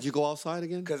Christ. Why'd you go outside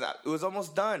again? Because it was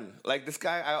almost done. Like, this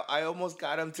guy, I almost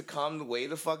got him to calm way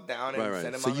the fuck down and send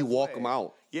him out. So you walk him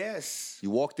out? Yes.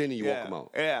 You walked in and you walk him out?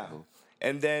 Yeah.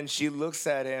 And then she looks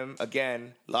at him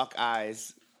again, lock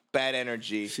eyes, bad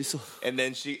energy. And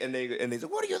then they said,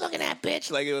 "What are you looking at,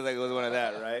 bitch?" Like it was one of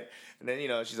that, right? And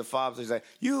then she's a fob, so she's like,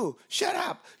 "You shut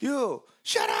up,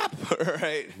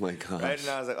 right?" Oh my God. Right, and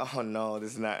I was like, "Oh no,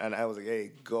 this is not." And I was like,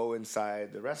 "Hey, go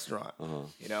inside the restaurant."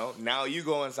 Now you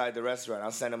go inside the restaurant.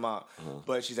 I'll send him out.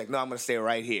 But she's like, "No, I'm gonna stay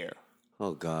right here."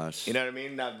 Oh gosh. You know what I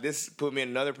mean? Now this put me in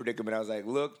another predicament. I was like,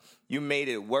 "Look, you made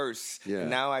it worse. Yeah.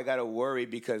 And now I gotta worry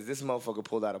because this motherfucker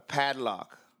pulled out a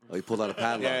padlock." Oh, he pulled out a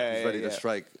padlock. He's ready to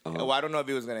strike. Well, I don't know if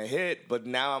he was gonna hit, but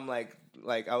now I'm like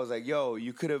I was like, "Yo,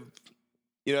 you could have."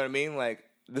 You know what I mean? Like,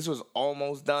 this was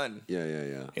almost done. Yeah.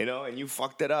 And you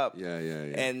fucked it up. Yeah.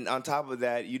 And on top of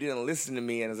that, you didn't listen to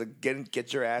me, and I was like,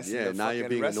 get your ass in the now you're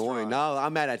being restaurant. annoying. Now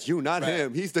I'm mad at you, not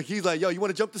him. He's like, yo, you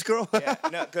want to jump this girl? Yeah,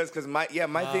 no, because my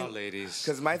thing, ladies.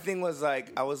 Because my thing was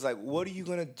like, I was like, what are you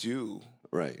gonna do?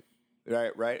 Right.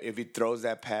 If he throws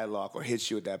that padlock or hits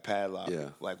you with that padlock,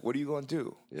 like, what are you gonna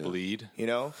do? Yeah. Bleed,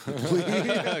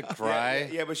 cry.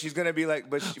 Yeah, but she's gonna be like,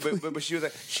 but she was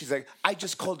like, she's like, I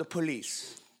just called the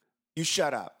police. You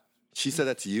shut up. She said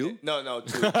that to you? No, no.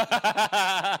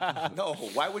 No,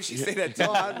 why would she say that to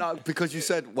me? No, because you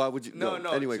said, why would you? No.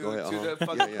 Anyway, go ahead. To the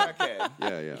fucking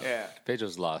crackhead. Yeah.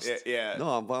 Pedro's lost. Yeah. No,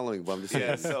 I'm following, but I'm just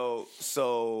saying. Yeah,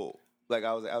 so like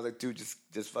I was like, dude,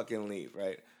 just fucking leave,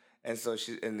 right? And so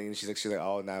she's like,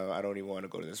 oh, now I don't even want to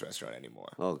go to this restaurant anymore.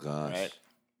 Oh gosh. Right?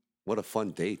 What a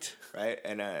fun date. Right?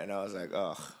 And I was like,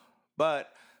 ugh.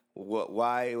 But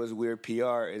why it was weird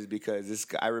PR is because this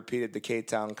guy, I repeated the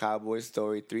K-Town Cowboy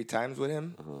story 3 times with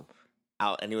him,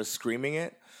 out, and he was screaming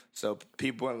it. So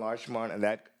people in Larchmont and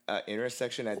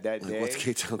intersection at that day what's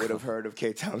K-Town would have heard of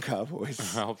K-Town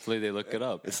Cowboys. Hopefully they look it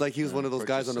up. It's like he was one of those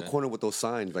guys on the corner with those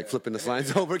signs, like flipping the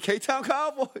signs over. K-Town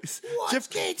Cowboys. What's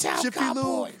K-Town Jiffy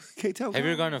Cowboys? Lube. K-Town. Have you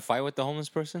ever gotten in a fight with the homeless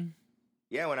person?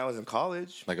 Yeah, when I was in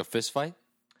college. Like a fist fight?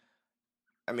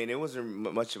 I mean, it wasn't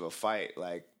much of a fight.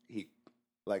 I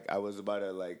was about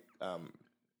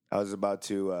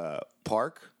to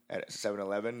park at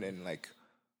 7-Eleven in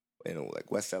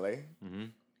West LA,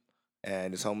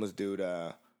 and this homeless dude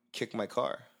kicked my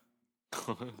car.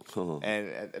 And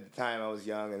at the time, I was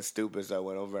young and stupid, so I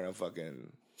went over and I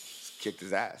fucking kicked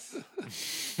his ass.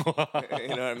 You know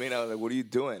what I mean? I was like, "What are you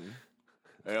doing?"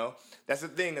 You know, that's the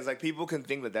thing. Is like people can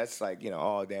think that that's like,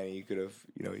 oh, Danny, you could have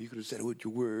said it with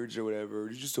your words or whatever.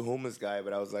 You're just a homeless guy.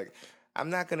 But I was like, I'm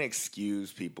not gonna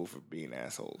excuse people for being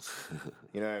assholes.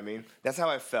 You know what I mean? That's how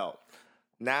I felt.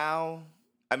 Now,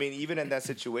 I mean, even in that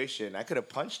situation, I could have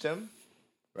punched him,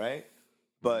 right?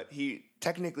 But he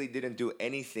technically didn't do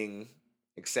anything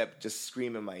except just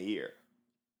scream in my ear.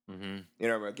 You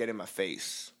know, or get in my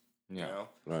face. Yeah. You know?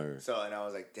 Right. So, and I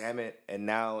was like, damn it. And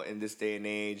now in this day and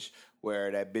age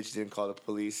where that bitch didn't call the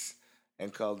police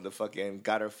and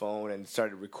got her phone and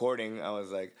started recording, I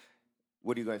was like,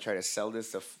 what are you going to try to sell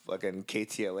this to fucking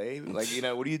KTLA? Like,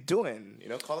 what are you doing?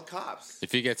 Call the cops.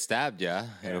 If you get stabbed,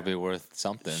 it'll be worth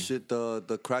something. Shit,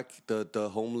 the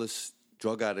homeless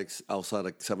drug addicts outside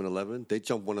of 7-Eleven, they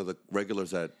jumped one of the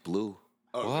regulars at Blue.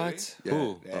 Oh, What? Yeah.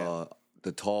 Who? Yeah.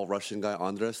 The tall Russian guy,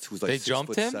 Andres, who's like They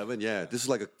jumped him? 6'7". Yeah, this is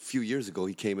like a few years ago.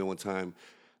 He came in one time,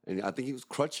 and I think he was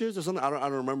crutches or something. I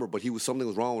don't remember, but something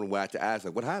was wrong. And we had to ask,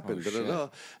 like, what happened? shit. And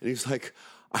he's like,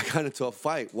 I got into a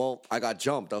fight. Well, I got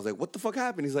jumped. I was like, what the fuck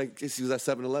happened? He's like, he was at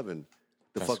 7-Eleven.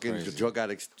 The That's fucking crazy. the drug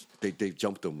addicts, they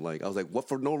jumped him. Like I was like, what,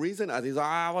 for no reason? He's like,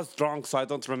 I was drunk, so I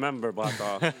don't remember. But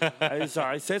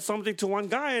I said something to one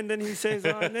guy, and then he says,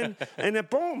 and then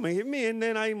boom, he hit me, and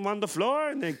then I'm on the floor,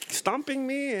 and they're stomping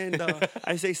me, and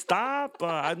I say, stop,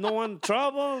 I don't want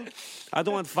trouble, I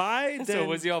don't want fight. So and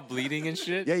was he all bleeding and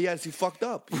shit? yeah, yes, he fucked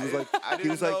up. He was like, I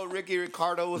didn't know Ricky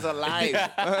Ricardo was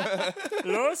alive.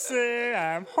 Lucy,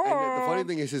 I'm home. And the funny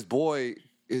thing is, his boy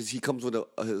he comes with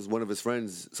one of his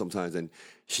friends sometimes, and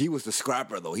he was the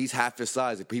scrapper though. He's half his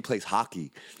size. He plays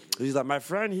hockey. He's like, my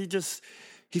friend, he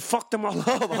fucked them all up.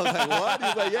 I was like, what?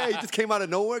 He's like, yeah, he just came out of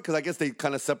nowhere because I guess they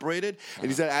kind of separated. And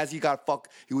he said as he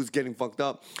was getting fucked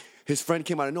up. His friend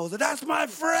came out of nowhere. Like, that's my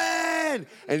friend,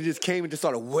 and he just came and just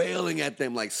started wailing at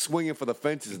them, like swinging for the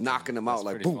fences, knocking them out,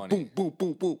 like pretty boom, funny. boom, boom,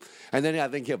 boom, boom. And then I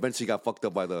think he eventually got fucked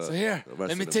up by the. So here, the rest let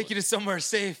me of them. take you to somewhere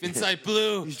safe inside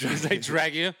Blue. He's like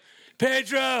dragging you.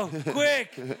 Pedro,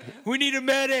 quick! We need a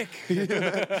medic.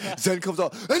 Zen comes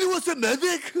out. Anyone's a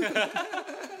medic?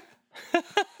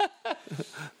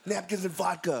 Napkins and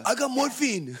vodka. I got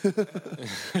morphine.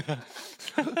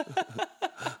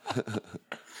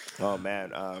 Oh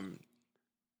man,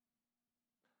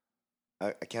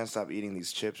 I can't stop eating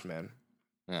these chips, man.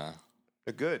 Yeah,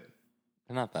 They're good.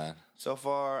 they're not bad. So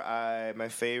far, my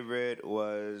favorite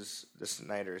was the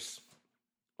Snyder's.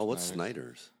 Oh, what's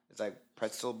Snyder's? It's like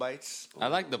pretzel bites. I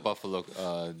like the buffalo,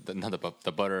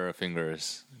 the butter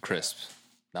fingers crisps.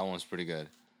 That one's pretty good.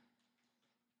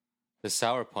 The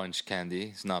sour punch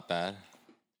candy is not bad.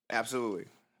 Absolutely.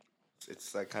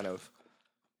 It's like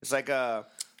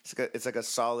it's like a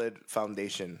solid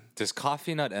foundation. This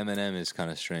coffee nut M&M is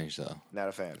kind of strange though. Not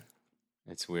a fan.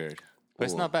 It's weird, but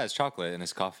it's Oh. not bad. It's chocolate and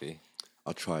it's coffee.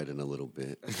 I'll try it in a little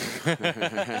bit.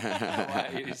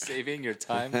 Why, you're saving your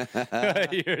time.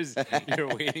 you're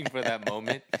waiting for that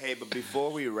moment. Hey, but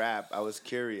before we wrap, I was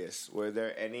curious. Were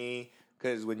there any?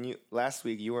 Because last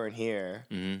week you weren't here,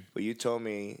 but you told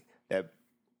me that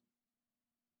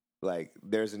like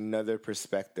there's another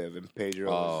perspective, and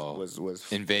Pedro was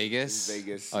In Vegas. In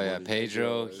Vegas. Oh yeah,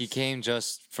 Pedro. was- He came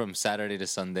just from Saturday to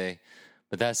Sunday,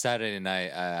 but that Saturday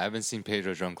night, I haven't seen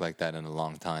Pedro drunk like that in a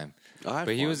long time. I had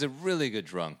But he fun. was a really good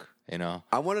drunk. You know,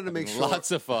 I wanted to make sure lots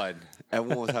of fun.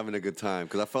 everyone was having a good time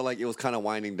because I felt like it was kind of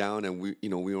winding down, and we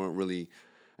weren't really.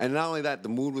 And not only that, the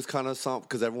mood was kind of something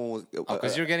because everyone was.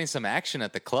 Because you're getting some action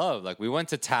at the club. Like we went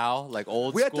to Tao, like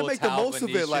old we had school to make the Tao most of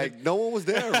it. Venetian. Like no one was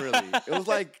there really. It was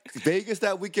like Vegas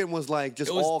that weekend was like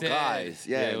just It was all dead. guys.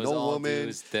 Yeah, it was no all woman.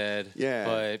 dudes dead. Yeah.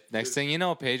 But next thing you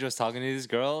know, Pedro's talking to these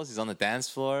girls. He's on the dance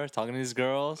floor talking to these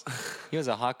girls. He was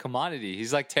a hot commodity.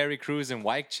 He's like Terry Crews and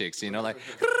White Chicks, you know, like.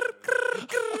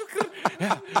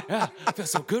 yeah, I feel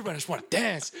so good, but I just want to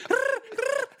dance.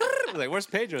 Like, where's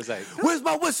Pedro? I was like, Where's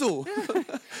my whistle?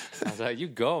 I was like, you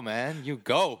go, man, you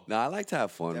go. Nah, I like to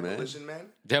have fun, Demolition Man.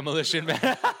 Demolition Man.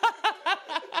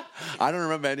 I don't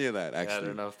remember any of that I actually.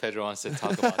 don't know if Pedro wants to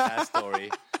talk about that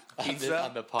story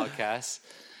on the podcast.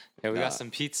 Yeah, we got some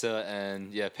pizza,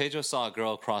 and Pedro saw a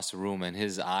girl across the room, and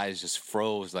his eyes just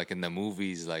froze, like in the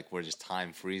movies, like where just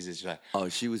time freezes. She's like, oh,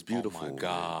 she was beautiful. Oh my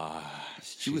god,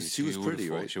 she was pretty,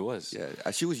 right? She was.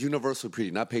 Yeah, she was universal pretty,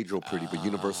 not Pedro pretty, but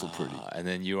universal pretty. And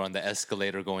then you were on the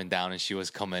escalator going down, and she was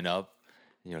coming up.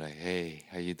 And you're like, hey,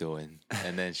 how you doing?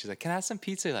 And then she's like, can I have some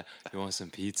pizza? You're like, you want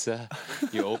some pizza?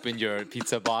 You opened your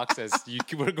pizza box as you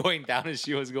were going down and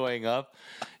she was going up.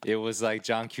 It was like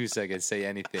John Cusack could say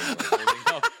anything. Like holding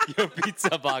up your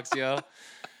pizza box, yo.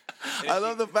 I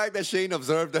love the fact that Shane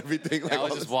observed everything. Like, I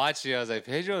was just watching. I was like,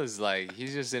 Pedro is like,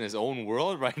 he's just in his own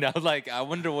world right now. Like, I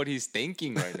wonder what he's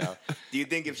thinking right now. Do you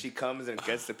think if she comes and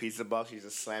gets the pizza box, she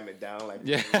just slam it down like?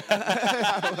 Yeah.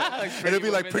 Like it'll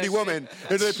be like Pretty Woman.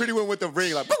 It'll be Pretty Woman with the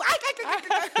ring, like.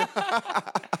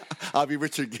 I'll be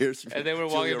Richard Gere. And then we're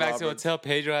walking back to the hotel.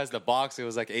 Pedro has the box. It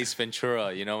was like Ace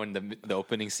Ventura, you know, in the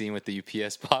opening scene with the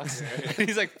UPS box. And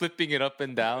he's like flipping it up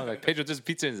and down. Like, Pedro, there's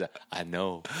pizza. And he's like, I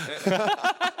know.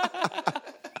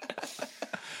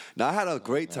 No, I had a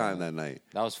great time that night.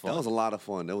 That was fun. That was a lot of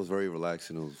fun. That was very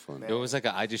relaxing. It was fun. It was like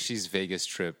a I Just Cheese Vegas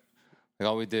trip. Like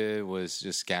all we did was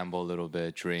just gamble a little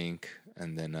bit, drink,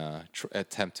 and then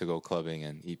attempt to go clubbing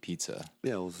and eat pizza.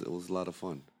 Yeah, it was a lot of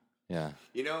fun. Yeah.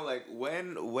 You know, like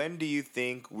when do you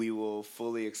think we will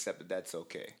fully accept that that's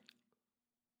okay?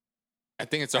 I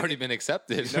think it's already been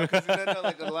accepted. You know, 'cause,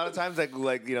 like a lot of times,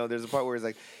 like you know, there's a part where it's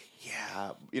like,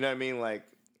 yeah, you know what I mean, like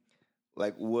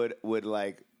would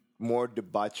like more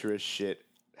debaucherous shit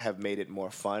have made it more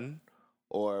fun,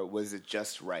 or was it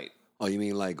just right? Oh, you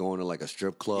mean like going to like a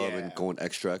strip club Yeah. and going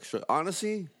extra?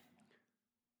 Honestly,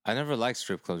 I never liked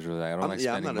strip clubs really. I don't like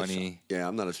spending money.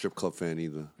 I'm not a strip club fan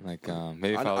either. Like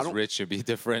maybe if I was rich, it'd be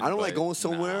different. I don't like going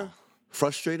somewhere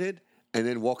frustrated and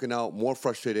then walking out more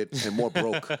frustrated and more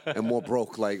broke and more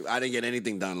broke. Like I didn't get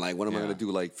anything done. Like what am I gonna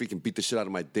do? Like freaking beat the shit out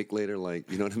of my dick later?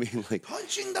 Like you know what I mean? Like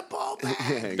Punching the ball back.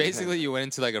 yeah, exactly. Basically, you went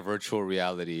into like a virtual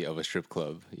reality of a strip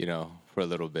club, you know, for a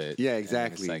little bit. Yeah, and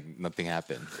exactly. it's like nothing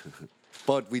happened.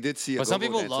 But we did see. But some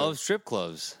people love strip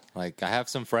clubs. Like I have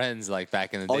some friends like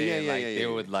back in the day, they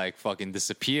would like fucking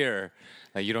disappear.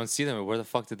 Like you don't see them. Where the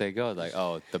fuck did they go? Like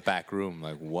the back room.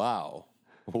 Like wow.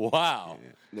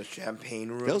 The champagne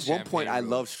room. There was one point I room.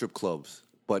 loved strip clubs,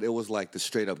 but it was like the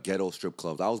straight up ghetto strip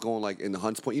clubs. I was going like in the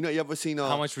Hunts Point. You know, you ever seen?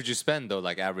 How much would you spend though?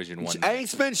 Like average in one? I ain't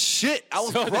spent shit. I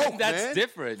was So broke, that's man.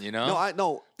 different, you know. No, I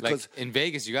know. Like in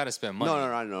Vegas, you got to spend money.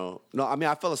 No. I mean,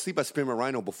 I fell asleep at Spearmint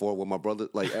Rhino before with my brother.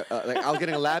 Like I was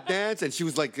getting a lap dance, and she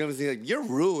was like, "You're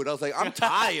rude." I was like, "I'm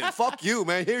tired. Fuck you,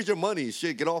 man. Here's your money.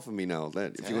 Shit, get off of me now."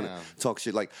 If you're gonna talk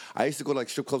shit, like I used to go to like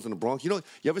strip clubs in the Bronx. You know,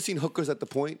 you ever seen Hookers at the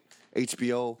Point?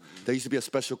 HBO. There used to be a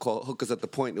special called Hookers at the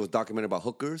Point. It was documented about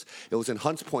hookers. It was in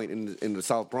Hunts Point in the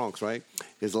South Bronx, right?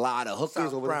 There's a lot of hookers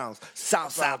South over Bronx. there.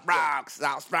 South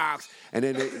Bronx. And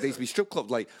then there used to be strip clubs,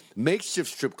 like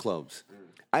makeshift strip clubs.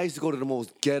 I used to go to the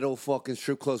most ghetto fucking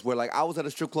strip clubs where, like, I was at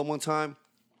a strip club one time.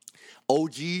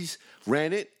 OGs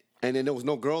ran it, and then there was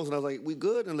no girls, and I was like, "We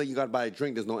good?" And like, you gotta buy a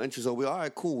drink. There's no entry, so we all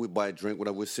right, cool. We buy a drink.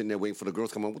 Whatever. We're sitting there waiting for the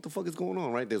girls to come on. What the fuck is going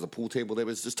on? Right? There's a pool table there.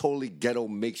 But it's just totally ghetto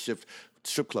makeshift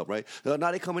strip club. Right?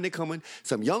 Now they coming.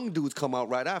 Some young dudes come out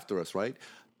right after us. Right?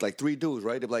 Like 3 dudes,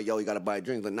 right? They're like, "Yo, you gotta buy a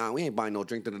drink." Like, "Nah, we ain't buying no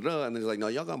drink." And they're like, "No,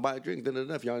 y'all gonna buy a drink."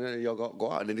 If y'all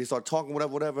go out, and then they start talking,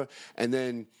 whatever. And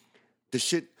then the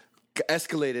shit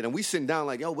escalated, and we sitting down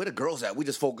like, "Yo, where the girls at?" We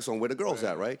just focus on where the girls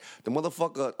at, right? The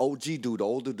motherfucker OG dude, the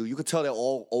older dude, you could tell they're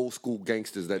all old school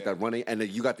gangsters that running, and then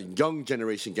you got the young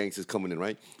generation gangsters coming in,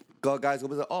 right? Guys gonna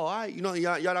be like, "Oh, all right, you know,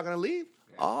 y'all not gonna leave?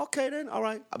 Oh, okay then, all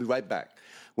right, I'll be right back."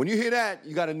 When you hear that,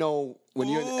 you gotta know when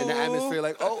you're in the atmosphere,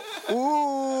 like, "Oh,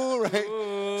 ooh,"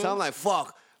 right? So I'm like,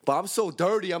 "Fuck." But I'm so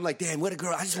dirty. I'm like, damn, where the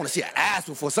girl? I just want to see her ass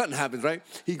before something happens, right?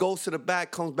 He goes to the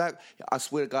back, comes back. I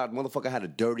swear to God, motherfucker had a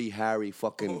Dirty Harry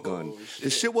fucking gun.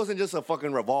 This shit wasn't just a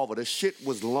fucking revolver. This shit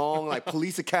was long, like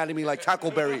Police Academy, like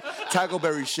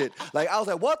Tackleberry shit. Like, I was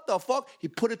like, what the fuck? He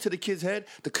put it to the kid's head.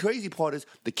 The crazy part is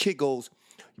the kid goes,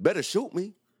 "You better shoot me.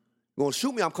 You're going to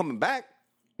shoot me, I'm coming back."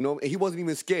 You know, and he wasn't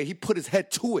even scared. He put his head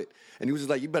to it. And he was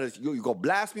just like, you gonna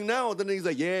blast me now? And then he's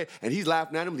like, yeah. And he's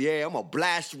laughing at him. Yeah, I'm gonna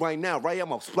blast you right now. Right? I'm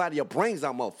gonna splatter your brains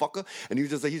out, motherfucker. And he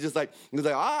was like,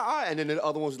 all right. And then the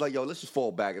other one was like, yo, let's just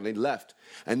fall back. And they left.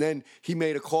 And then he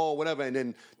made a call, whatever. And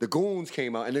then the goons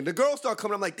came out. And then the girls started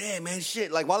coming. I'm like, damn, man,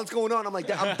 shit. Like, while it's going on, I'm like,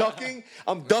 I'm ducking.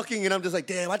 And I'm just like,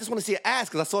 damn, I just want to see her ass.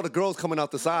 Because I saw the girls coming out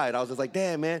the side. I was just like,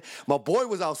 damn, man. My boy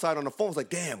was outside on the phone. I was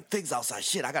like, damn, Fig's outside.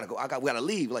 Shit, we gotta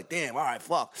leave. Like, damn, all right,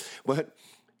 fuck. But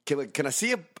can I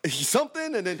see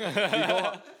something? And then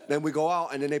Then we go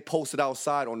out, and then they posted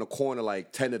outside on the corner,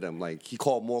 like 10 of them. Like he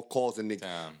called more calls, and the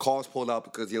cars pulled up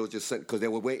because they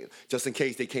were waiting just in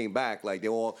case they came back. Like they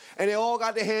all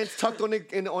got their hands tucked on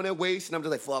their waist, and I'm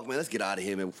just like, fuck, man, let's get out of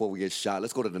here, man, before we get shot.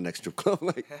 Let's go to the next strip club.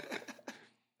 Like,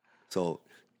 so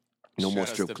no more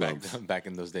strip clubs. Back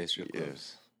in those days, strip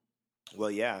clubs.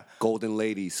 Well, yeah. Golden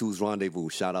Lady, Sue's Rendezvous.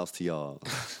 Shout outs to y'all.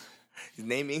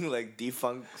 Naming like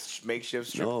defunct makeshift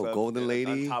strip club. Golden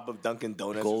Lady. On top of Dunkin'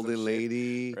 Donuts. Golden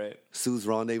Lady. Right. Sue's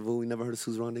Rendezvous. You never heard of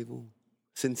Sue's Rendezvous?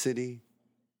 Sin City.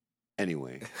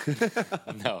 Anyway.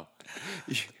 No.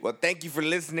 Well, thank you for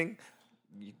listening.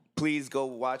 Please go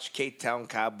watch K-Town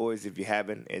Cowboys if you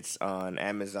haven't. It's on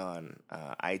Amazon,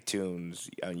 iTunes,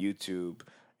 on YouTube,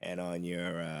 and on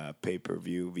your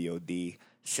pay-per-view VOD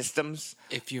systems.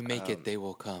 If you make it, they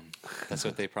will come. That's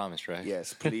what they promised, right?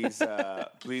 Yes, please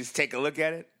please take a look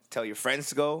at it. Tell your friends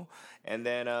to go. And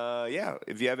then,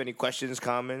 if you have any questions,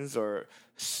 comments, or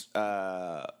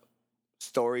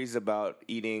stories about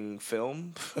eating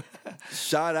film.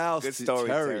 Shout out to story,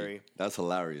 Terry. That's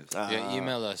hilarious.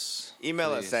 Email us.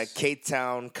 Email us at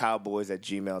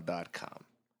ktowncowboys@gmail.com.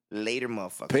 Later,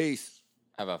 motherfucker. Peace.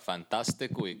 Have a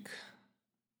fantastic week.